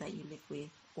people that you live with,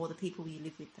 or the people you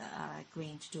live with are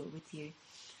agreeing to do it with you.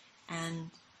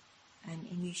 And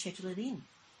you schedule it in.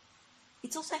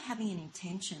 It's also having an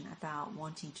intention about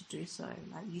wanting to do so.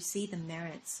 Like, you see the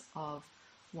merits of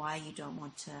why you don't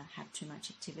want to have too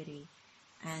much activity,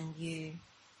 and you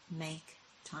make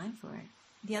time for it.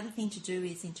 The other thing to do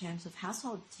is in terms of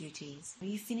household duties,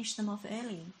 you finish them off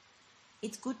early.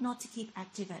 It's good not to keep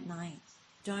active at night.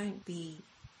 Don't be,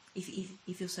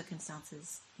 if your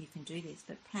circumstances, you can do this,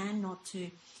 but plan not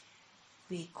to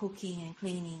be cooking and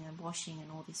cleaning and washing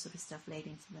and all this sort of stuff late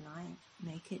into the night.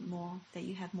 Make it more that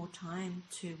you have more time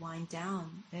to wind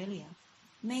down earlier.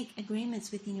 Make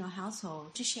agreements within your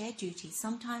household to share duties.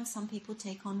 Sometimes some people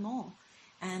take on more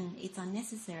and it's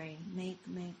unnecessary. Make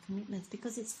commitments,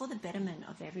 because it's for the betterment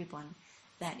of everyone,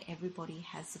 that everybody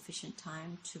has sufficient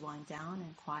time to wind down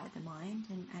and quiet the mind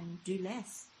and do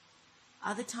less.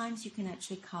 Other times you can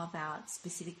actually carve out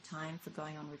specific time for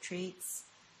going on retreats.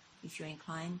 If you're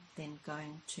inclined, then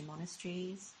going to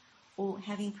monasteries or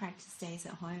having practice days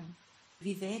at home.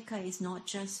 Viveka is not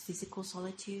just physical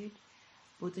solitude.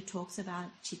 Buddha talks about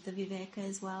Chitta Viveka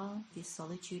as well, this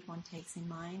solitude one takes in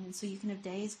mind. And so you can have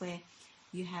days where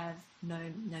you have no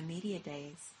media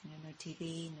days, no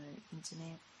TV, no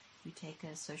internet. You take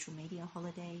a social media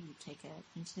holiday, you take an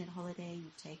internet holiday,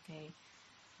 you take a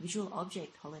visual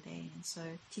object holiday. And so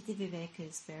Chitta Viveka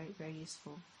is very, very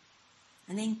useful.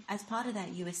 And then as part of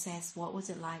that, you assess, what was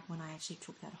it like when I actually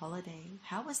took that holiday?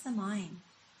 How was the mind?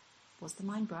 Was the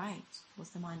mind bright?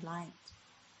 Was the mind light?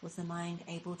 Was the mind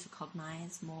able to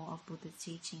cognize more of Buddha's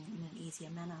teaching in an easier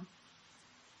manner?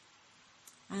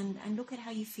 And look at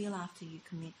how you feel after you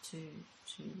commit to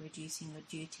reducing your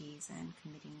duties and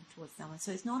committing towards Dhamma.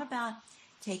 So it's not about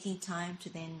taking time to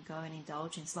then go and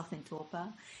indulge in sloth and torpor.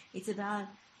 It's about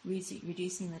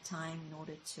reducing the time in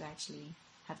order to actually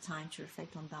have time to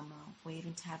reflect on Dhamma, or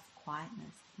even to have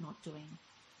quietness, not doing.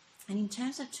 And in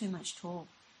terms of too much talk,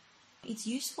 it's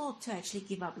useful to actually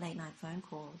give up late night phone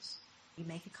calls. You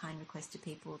make a kind request to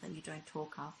people that you don't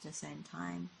talk after a certain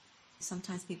time.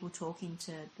 Sometimes people talk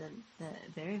into the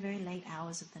very, very late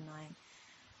hours of the night.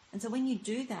 And so when you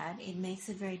do that, it makes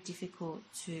it very difficult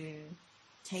to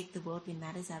take the worldly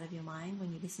matters out of your mind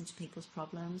when you listen to people's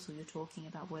problems or you're talking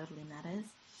about worldly matters.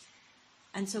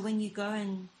 And so when you go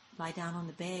and lie down on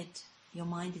the bed, your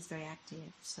mind is very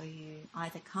active. So you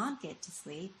either can't get to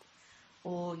sleep,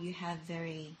 or you have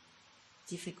very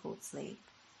difficult sleep,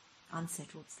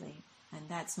 unsettled sleep. And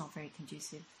that's not very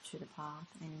conducive to the path.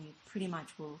 And you pretty much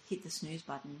will hit the snooze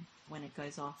button when it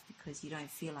goes off, because you don't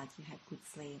feel like you had good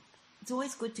sleep. It's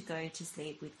always good to go to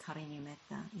sleep with Karanya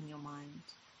Metta in your mind,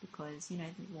 because,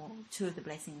 two of the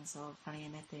blessings of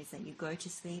Karanya Metta is that you go to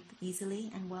sleep easily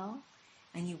and well,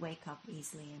 and you wake up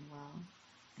easily and well,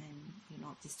 and you're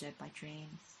not disturbed by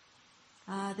dreams.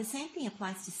 The same thing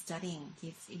applies to studying.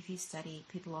 If you study,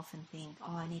 people often think,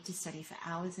 I need to study for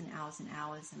hours and hours and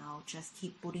hours, and I'll just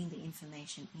keep putting the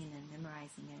information in and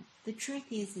memorizing it. The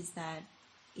truth is that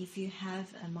if you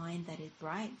have a mind that is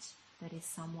bright, that is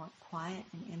somewhat quiet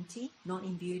and empty, not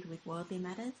imbued with worldly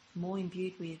matters, more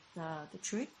imbued with the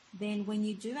truth, then when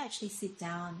you do actually sit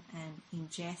down and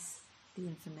ingest the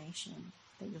information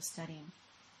that you're studying,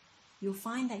 you'll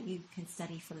find that you can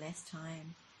study for less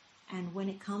time. And when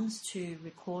it comes to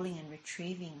recalling and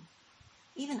retrieving,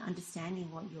 even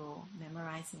understanding what you're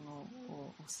memorizing or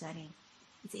studying,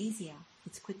 it's easier,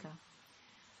 it's quicker.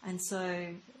 And so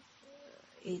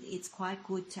it's quite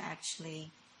good to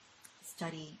actually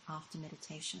study after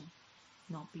meditation,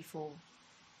 not before,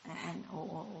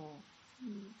 or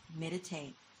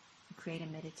meditate, create a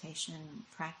meditation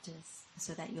practice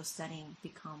so that your studying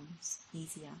becomes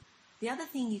easier. The other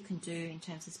thing you can do in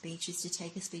terms of speech is to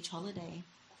take a speech holiday.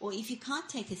 Or if you can't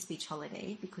take a speech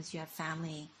holiday because you have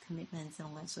family commitments and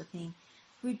all that sort of thing,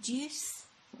 reduce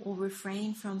or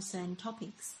refrain from certain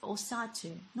topics, or start to,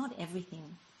 not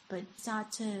everything, but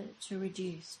start to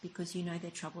reduce, because you know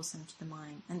they're troublesome to the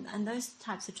mind. And those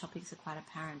types of topics are quite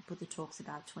apparent. Buddha talks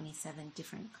about 27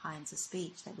 different kinds of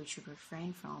speech that we should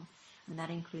refrain from, and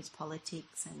that includes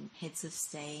politics and heads of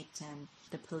state and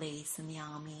the police and the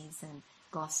armies and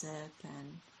gossip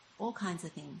and all kinds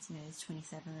of things. There's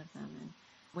 27 of them. And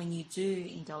when you do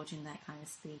indulge in that kind of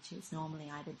speech, it's normally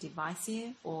either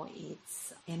divisive, or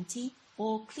it's empty,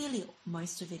 or clearly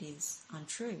most of it is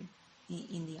untrue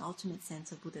in the ultimate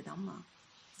sense of Buddha Dhamma.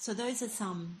 So those are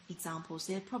some examples.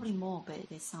 There are probably more, but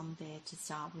there's some there to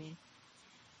start with.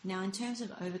 Now, in terms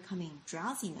of overcoming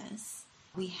drowsiness,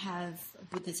 We have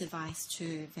Buddha's advice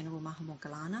to Venerable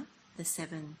Mahamoggallana, the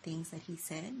 7 things that he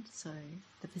said. So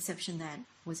the perception that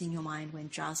was in your mind when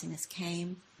drowsiness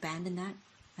came, abandon that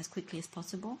as quickly as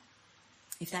possible.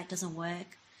 If that doesn't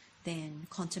work, then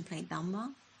contemplate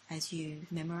Dhamma as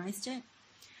you've memorized it.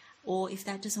 Or if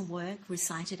that doesn't work,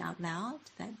 recite it out loud,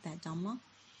 that Dhamma.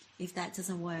 If that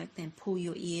doesn't work, then pull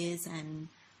your ears and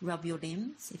rub your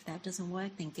limbs. If that doesn't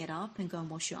work, then get up and go and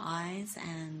wash your eyes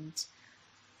and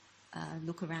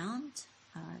look around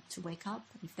to wake up.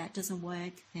 If that doesn't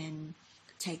work, then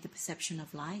take the perception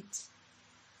of light.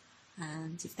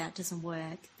 And if that doesn't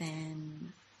work,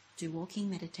 then do walking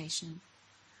meditation.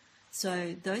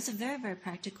 So those are very, very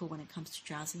practical when it comes to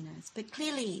drowsiness. But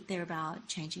clearly they're about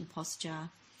changing posture,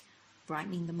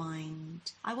 brightening the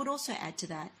mind. I would also add to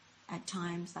that at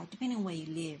times, like depending on where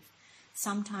you live,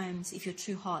 sometimes if you're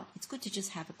too hot, it's good to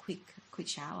just have a quick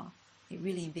shower. It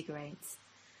really invigorates.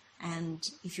 And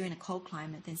if you're in a cold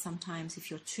climate, then sometimes if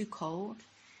you're too cold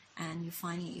and you're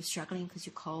finding you're struggling because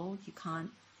you're cold, you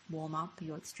can't warm up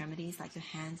your extremities, like your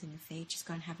hands and your feet, just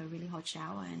go and have a really hot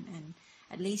shower and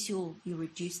at least you'll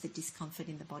reduce the discomfort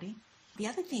in the body. The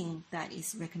other thing that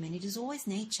is recommended is always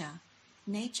nature.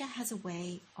 Nature has a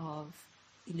way of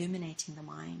illuminating the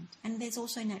mind. And there's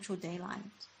also natural daylight.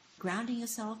 Grounding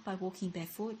yourself by walking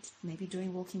barefoot, maybe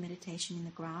doing walking meditation in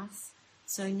the grass.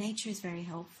 So nature is very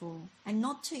helpful. And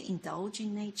not to indulge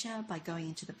in nature by going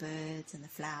into the birds and the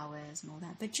flowers and all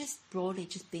that, but just broadly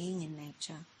just being in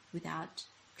nature without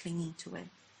clinging to it.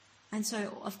 And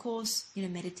so, of course,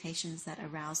 meditations that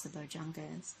arouse the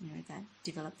bojjhangas, that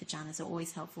develop the jhanas are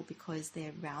always helpful because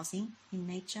they're rousing in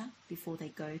nature before they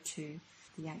go to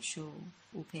the actual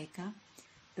upekkha.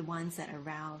 The ones that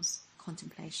arouse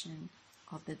contemplation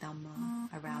of the Dhamma,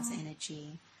 arouse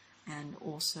energy, and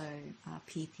also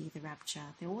piti, the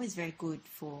rapture. They're always very good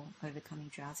for overcoming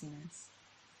drowsiness.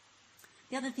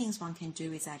 The other things one can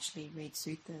do is actually read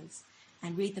suttas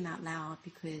and read them out loud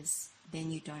because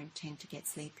then you don't tend to get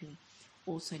sleepy.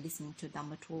 Also listening to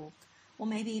Dhamma talk, or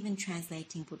maybe even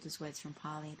translating Buddha's words from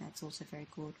Pali, that's also very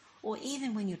good. Or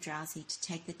even when you're drowsy, to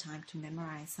take the time to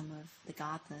memorize some of the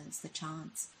gathas, the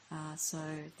chants. So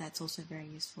that's also very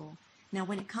useful. Now,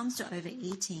 when it comes to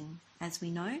overeating, as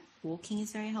we know, walking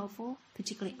is very helpful,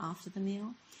 particularly after the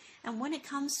meal. And when it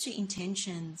comes to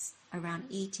intentions around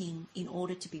eating in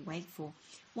order to be wakeful,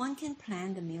 one can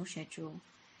plan the meal schedule.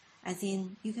 As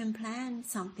in, you can plan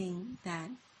something that,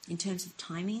 in terms of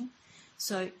timing,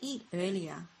 so eat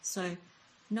earlier. So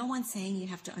no one's saying you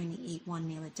have to only eat 1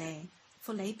 meal a day.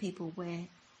 For lay people, we're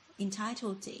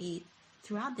entitled to eat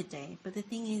throughout the day. But the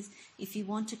thing is, if you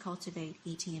want to cultivate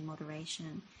eating in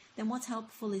moderation, then what's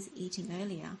helpful is eating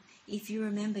earlier. If you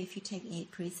remember, if you take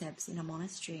 8 precepts in a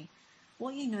monastery,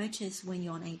 what you notice when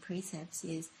you're on 8 precepts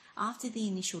is after the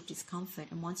initial discomfort,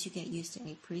 and once you get used to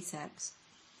 8 precepts,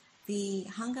 the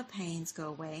hunger pains go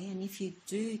away. And if you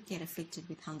do get afflicted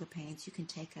with hunger pains, you can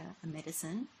take a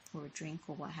medicine or a drink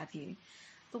or what have you.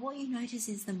 But what you notice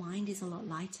is the mind is a lot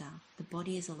lighter, the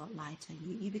body is a lot lighter.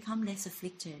 You become less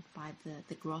afflicted by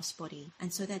the gross body.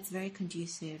 And so that's very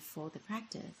conducive for the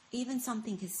practice. Even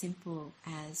something as simple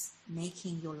as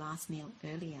making your last meal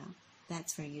earlier,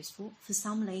 that's very useful. For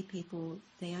some lay people,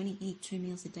 they only eat 2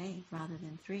 meals a day rather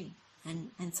than 3.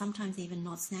 And sometimes even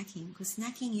not snacking, because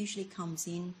snacking usually comes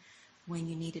in when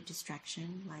you need a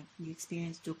distraction, like you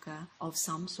experience dukkha of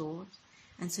some sort,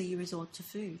 and so you resort to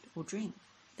food or drink.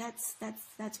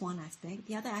 That's one aspect.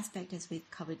 The other aspect, as we've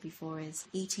covered before, is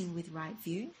eating with right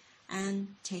view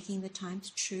and taking the time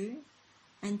to chew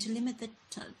and to limit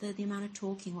the amount of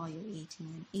talking while you're eating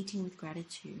and eating with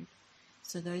gratitude.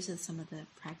 So those are some of the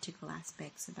practical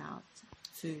aspects about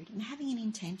food. And having an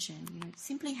intention,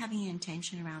 simply having an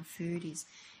intention around food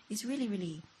is really,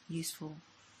 really useful.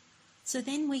 So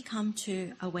then we come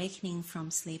to awakening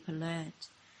from sleep alert.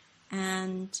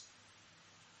 And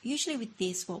usually with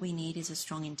this, what we need is a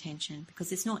strong intention,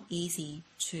 because it's not easy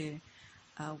to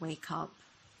wake up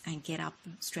and get up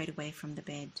straight away from the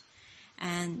bed.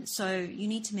 And so you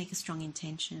need to make a strong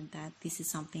intention that this is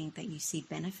something that you see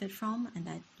benefit from and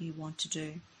that you want to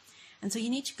do. And so you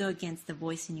need to go against the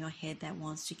voice in your head that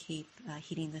wants to keep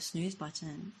hitting the snooze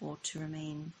button or to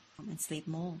remain and sleep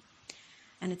more.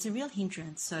 And it's a real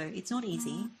hindrance. So it's not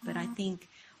easy, but I think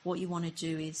what you want to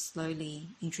do is slowly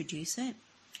introduce it.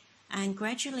 And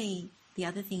gradually, the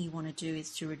other thing you want to do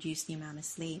is to reduce the amount of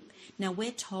sleep. Now,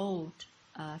 we're told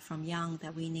from young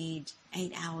that we need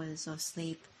 8 hours of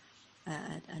sleep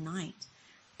a night.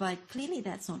 But clearly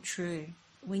that's not true.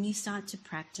 When you start to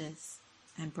practice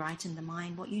and brighten the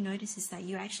mind, what you notice is that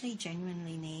you actually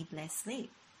genuinely need less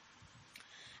sleep.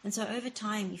 And so over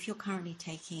time, if you're currently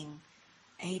taking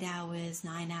 8 hours,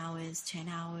 9 hours, 10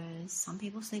 hours, some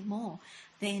people sleep more,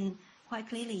 then quite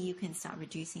clearly you can start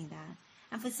reducing that.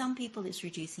 And for some people, it's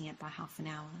reducing it by half an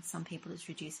hour. Some people, it's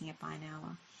reducing it by an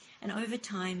hour. And over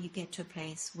time, you get to a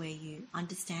place where you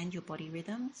understand your body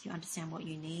rhythms, you understand what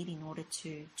you need in order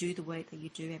to do the work that you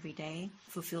do every day,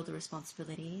 fulfill the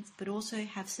responsibilities, but also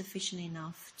have sufficient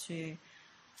enough to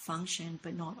function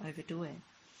but not overdo it.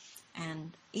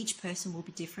 And each person will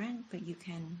be different, but you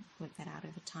can work that out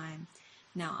over time.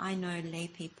 Now, I know lay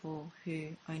people who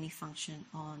only function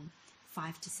on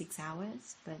 5 to 6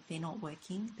 hours, but they're not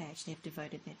working. They actually have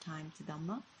devoted their time to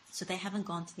Dhamma. So they haven't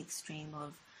gone to the extreme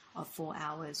of 4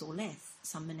 hours or less.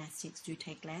 Some monastics do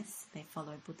take less. They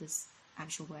follow Buddha's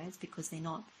actual words because they're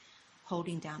not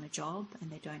holding down a job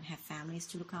and they don't have families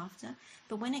to look after.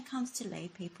 But when it comes to lay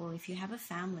people, if you have a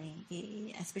family,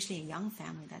 especially a young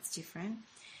family, that's different.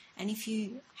 And if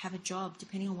you have a job,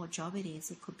 depending on what job it is,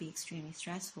 it could be extremely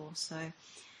stressful. So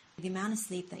the amount of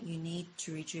sleep that you need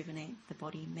to rejuvenate the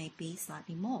body may be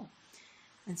slightly more.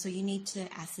 And so you need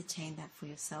to ascertain that for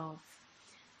yourself.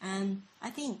 And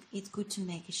I think it's good to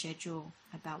make a schedule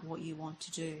about what you want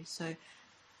to do. So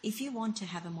if you want to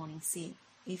have a morning sit,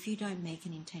 if you don't make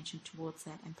an intention towards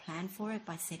that and plan for it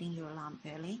by setting your alarm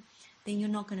early, then you're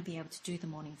not going to be able to do the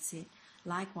morning sit.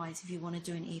 Likewise, if you want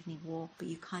to do an evening walk, but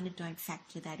you kind of don't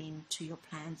factor that into your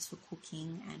plans for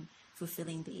cooking and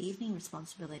fulfilling the evening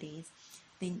responsibilities,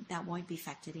 then that won't be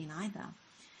factored in either.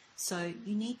 So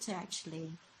you need to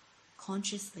actually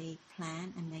consciously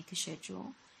plan and make a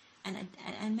schedule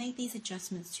and make these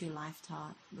adjustments to your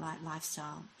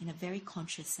lifestyle in a very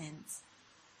conscious sense.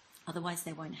 Otherwise,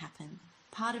 they won't happen.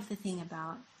 Part of the thing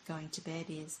about going to bed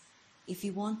is if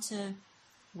you want to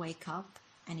wake up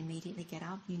and immediately get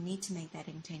up, you need to make that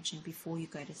intention before you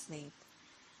go to sleep.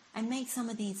 And make some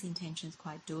of these intentions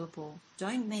quite doable.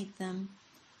 Don't make them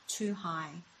too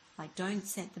high. Like, don't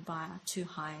set the bar too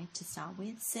high to start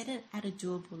with. Set it at a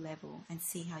doable level and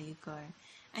see how you go.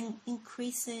 And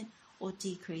increase it or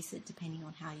decrease it depending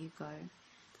on how you go.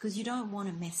 Because you don't want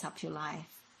to mess up your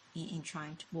life in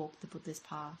trying to walk the Buddha's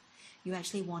path. You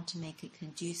actually want to make it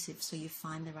conducive so you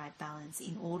find the right balance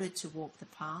in order to walk the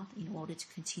path, in order to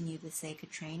continue the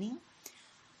sacred training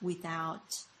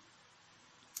without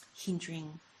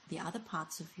hindering the other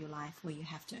parts of your life where you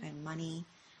have to earn money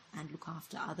and look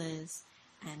after others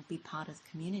and be part of the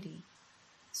community.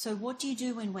 So what do you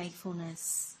do when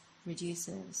wakefulness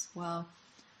reduces? Well,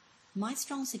 my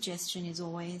strong suggestion is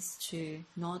always to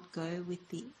not go with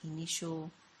the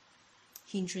initial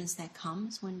hindrance that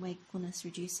comes when wakefulness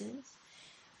reduces,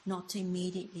 not to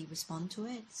immediately respond to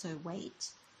it. So wait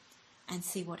and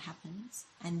see what happens,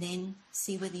 and then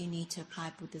see whether you need to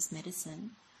apply Buddha's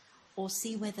medicine or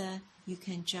see whether you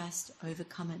can just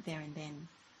overcome it there and then.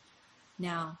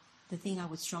 Now, the thing I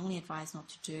would strongly advise not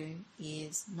to do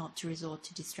is not to resort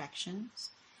to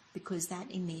distractions, because that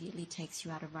immediately takes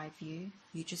you out of right view.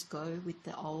 You just go with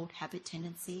the old habit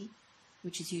tendency,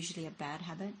 which is usually a bad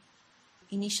habit.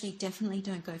 Initially, definitely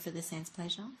don't go for the sense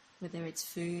pleasure, whether it's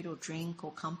food or drink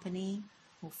or company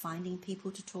or finding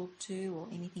people to talk to or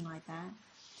anything like that.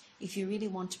 If you really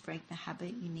want to break the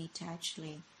habit, you need to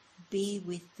actually be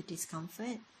with the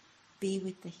discomfort, be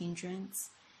with the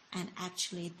hindrance, and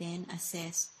actually then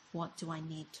assess, what do I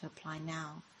need to apply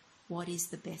now? What is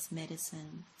the best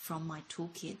medicine from my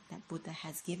toolkit that Buddha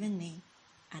has given me,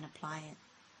 and apply it.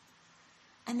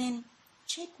 And then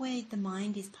check where the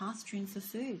mind is pasturing for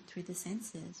food through the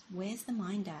senses. Where's the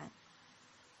mind at?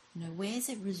 Where is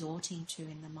it resorting to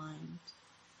in the mind?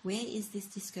 Where is this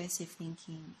discursive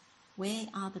thinking? Where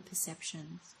are the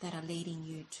perceptions that are leading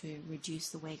you to reduce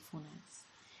the wakefulness?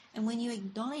 And when you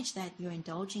acknowledge that you're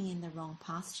indulging in the wrong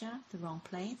pasture, the wrong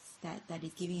place, that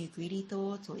is giving you greedy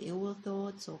thoughts or ill will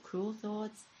thoughts or cruel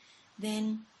thoughts,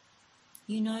 then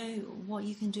you know what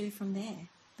you can do from there.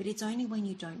 But it's only when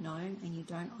you don't know and you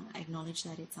don't acknowledge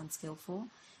that it's unskillful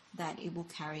that it will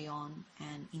carry on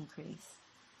and increase.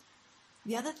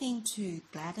 The other thing to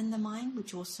gladden the mind,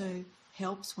 which also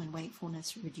helps when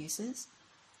wakefulness reduces,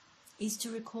 is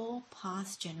to recall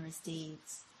past generous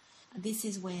deeds. This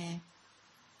is where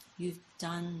you've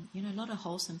done, a lot of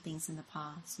wholesome things in the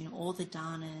past. All the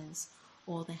danas,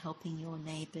 all the helping your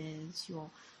neighbours, you're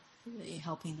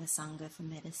helping the Sangha for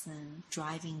medicine,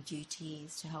 driving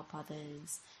duties to help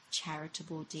others,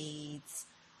 charitable deeds,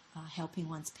 helping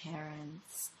one's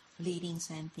parents, leading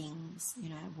certain things,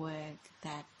 at work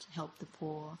that help the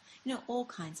poor, all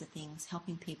kinds of things,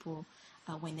 helping people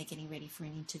when they're getting ready for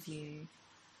an interview,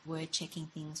 word checking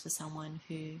things for someone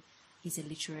who is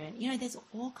illiterate. There's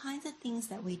all kinds of things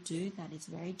that we do that is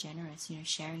very generous,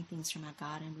 sharing things from our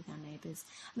garden with our neighbors.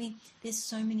 There's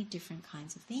so many different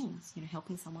kinds of things,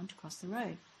 helping someone to cross the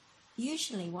road.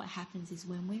 Usually what happens is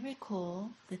when we recall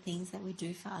the things that we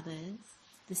do for others,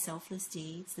 the selfless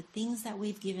deeds, the things that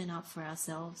we've given up for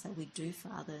ourselves that we do for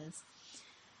others,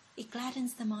 it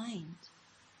gladdens the mind.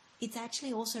 It's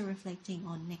actually also reflecting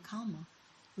on nekama,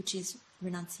 which is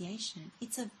renunciation.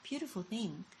 It's a beautiful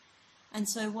thing. And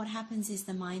so what happens is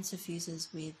the mind suffuses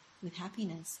with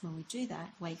happiness. When we do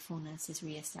that, wakefulness is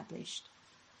re-established.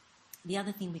 The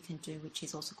other thing we can do, which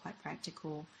is also quite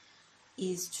practical,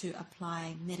 is to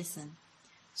apply medicine.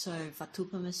 So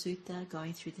Vatupama Sutta,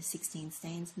 going through the 16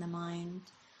 stains in the mind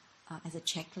as a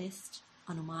checklist.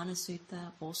 Anumana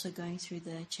Sutta, also going through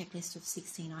the checklist of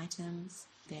 16 items.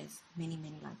 There's many,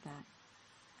 many like that.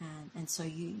 And so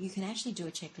you can actually do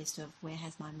a checklist of where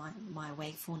has my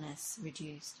wakefulness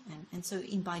reduced. And so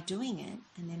by doing it,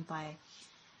 and then by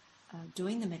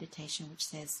doing the meditation, which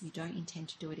says you don't intend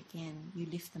to do it again, you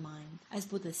lift the mind. As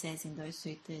Buddha says in those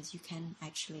suttas, you can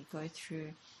actually go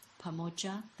through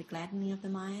pamoja, the gladdening of the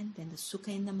mind, then the sukha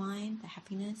in the mind, the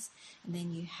happiness, and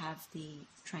then you have the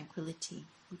tranquility,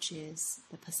 which is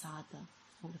the pasada,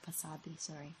 or the pasadi,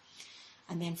 sorry.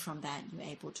 And then from that, you're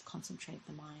able to concentrate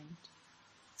the mind.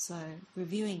 So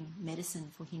reviewing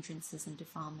medicine for hindrances and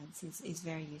defilements is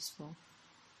very useful.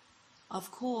 Of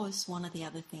course, one of the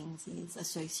other things is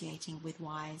associating with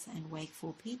wise and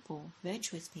wakeful people,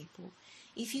 virtuous people.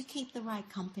 If you keep the right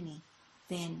company,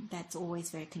 then that's always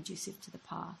very conducive to the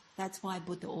path. That's why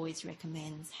Buddha always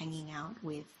recommends hanging out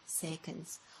with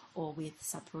sekas or with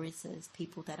sapurisas,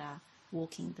 people that are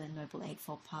walking the Noble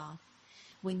Eightfold Path.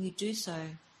 When you do so,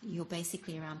 you're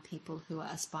basically around people who are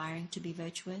aspiring to be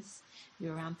virtuous.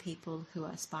 You're around people who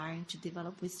are aspiring to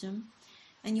develop wisdom.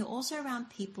 And you're also around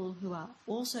people who are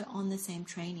also on the same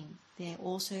training. They're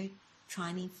also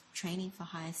training for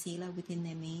higher sila within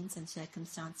their means and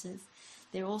circumstances.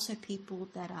 They're also people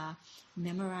that are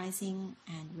memorizing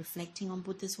and reflecting on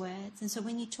Buddha's words. And so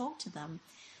when you talk to them,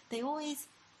 they always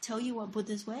tell you what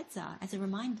Buddha's words are as a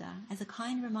reminder, as a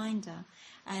kind reminder,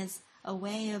 as a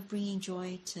way of bringing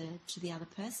joy to the other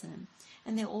person.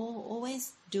 And they're all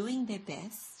always doing their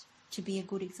best to be a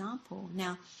good example.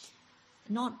 Now,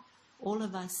 not all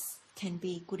of us can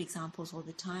be good examples all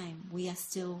the time. We are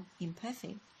still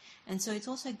imperfect. And so it's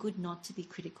also good not to be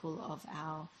critical of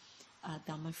our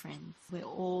Dhamma friends. We're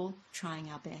all trying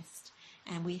our best.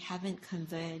 And we haven't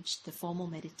converged the formal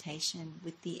meditation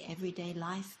with the everyday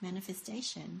life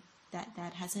manifestation.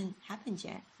 That hasn't happened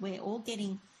yet. We're all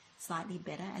getting slightly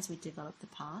better as we develop the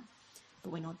path,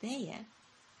 but we're not there yet.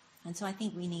 And so I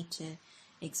think we need to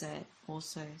exert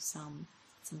also some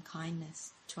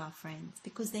kindness to our friends,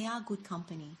 because they are good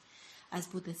company. As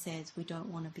Buddha says, we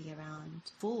don't want to be around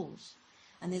fools.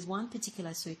 And there's one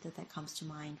particular sutta that comes to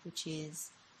mind, which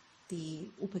is the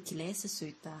Upakilesa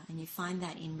Sutta, and you find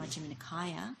that in Majjhima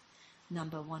Nikaya,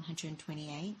 number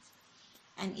 128.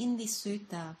 And in this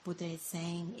sutta, Buddha is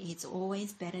saying it's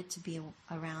always better to be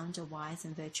around a wise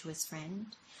and virtuous friend,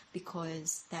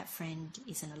 because that friend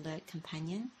is an alert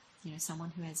companion,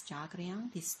 someone who has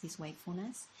jagrayang, this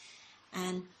wakefulness.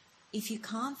 And if you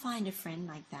can't find a friend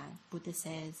like that, Buddha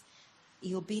says,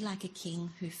 you'll be like a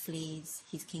king who flees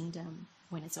his kingdom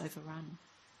when it's overrun.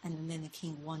 And then the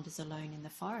king wanders alone in the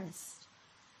forest,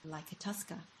 like a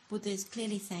tusker. Buddha is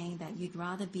clearly saying that you'd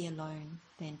rather be alone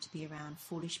than to be around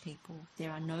foolish people.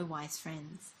 There are no wise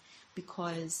friends,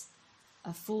 because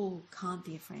a fool can't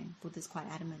be a friend. Buddha's quite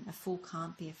adamant. A fool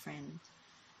can't be a friend.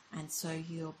 And so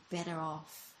you're better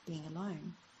off being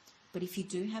alone. But if you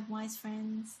do have wise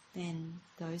friends, then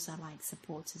those are like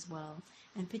supports as well.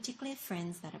 And particularly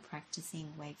friends that are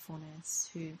practicing wakefulness,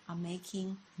 who are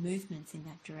making movements in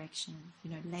that direction.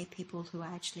 Lay people who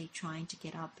are actually trying to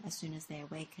get up as soon as they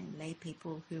awaken. Lay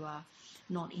people who are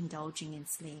not indulging in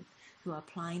sleep, who are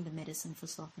applying the medicine for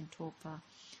sloth and torpor,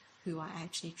 who are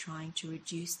actually trying to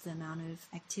reduce the amount of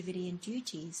activity and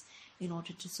duties in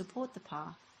order to support the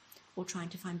path, or trying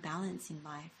to find balance in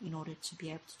life in order to be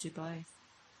able to do both.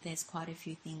 There's quite a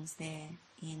few things there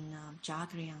in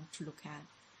Jagrayang to look at.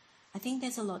 I think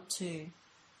there's a lot to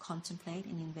contemplate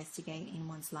and investigate in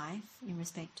one's life in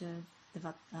respect of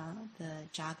the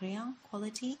Jagrayang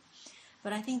quality.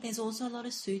 But I think there's also a lot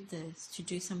of suttas to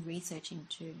do some research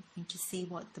into see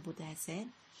what the Buddha has said,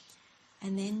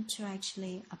 and then to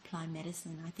actually apply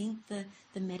medicine. I think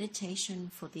the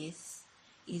meditation for this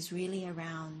is really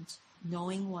around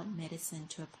knowing what medicine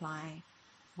to apply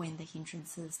when the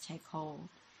hindrances take hold,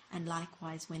 and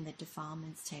likewise when the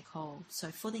defilements take hold. So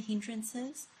for the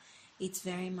hindrances, it's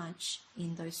very much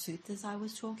in those suttas I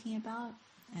was talking about,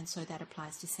 And so that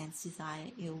applies to sense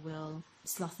desire, ill will,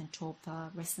 sloth and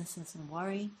torpor, restlessness and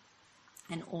worry,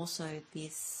 and also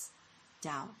this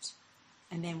doubt.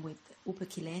 And then with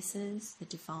upakilesas, the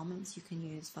defilements, you can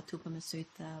use Vatupama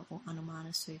Sutta or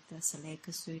Anumana Sutta, Saleka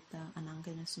Sutta,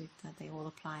 Anangana Sutta. They all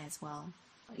apply as well.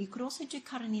 You could also do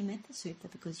Karaniyametta Sutta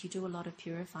because you do a lot of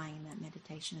purifying in that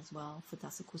meditation as well for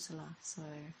Dasakusala. So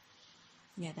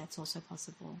yeah, that's also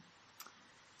possible.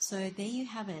 So there you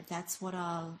have it. That's what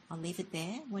I'll leave it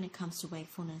there when it comes to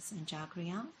wakefulness and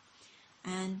Jagriya.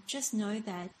 And just know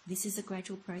that this is a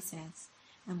gradual process,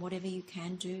 and whatever you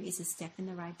can do is a step in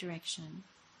the right direction.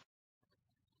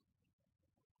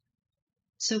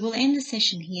 So we'll end the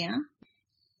session here.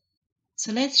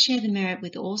 So let's share the merit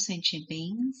with all sentient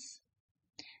beings.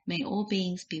 May all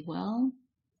beings be well.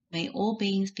 May all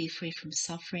beings be free from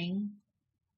suffering.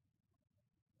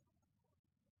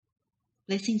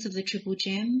 Blessings of the Triple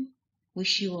Gem.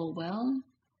 Wish you all well.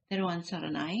 Teruan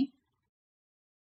Saranai.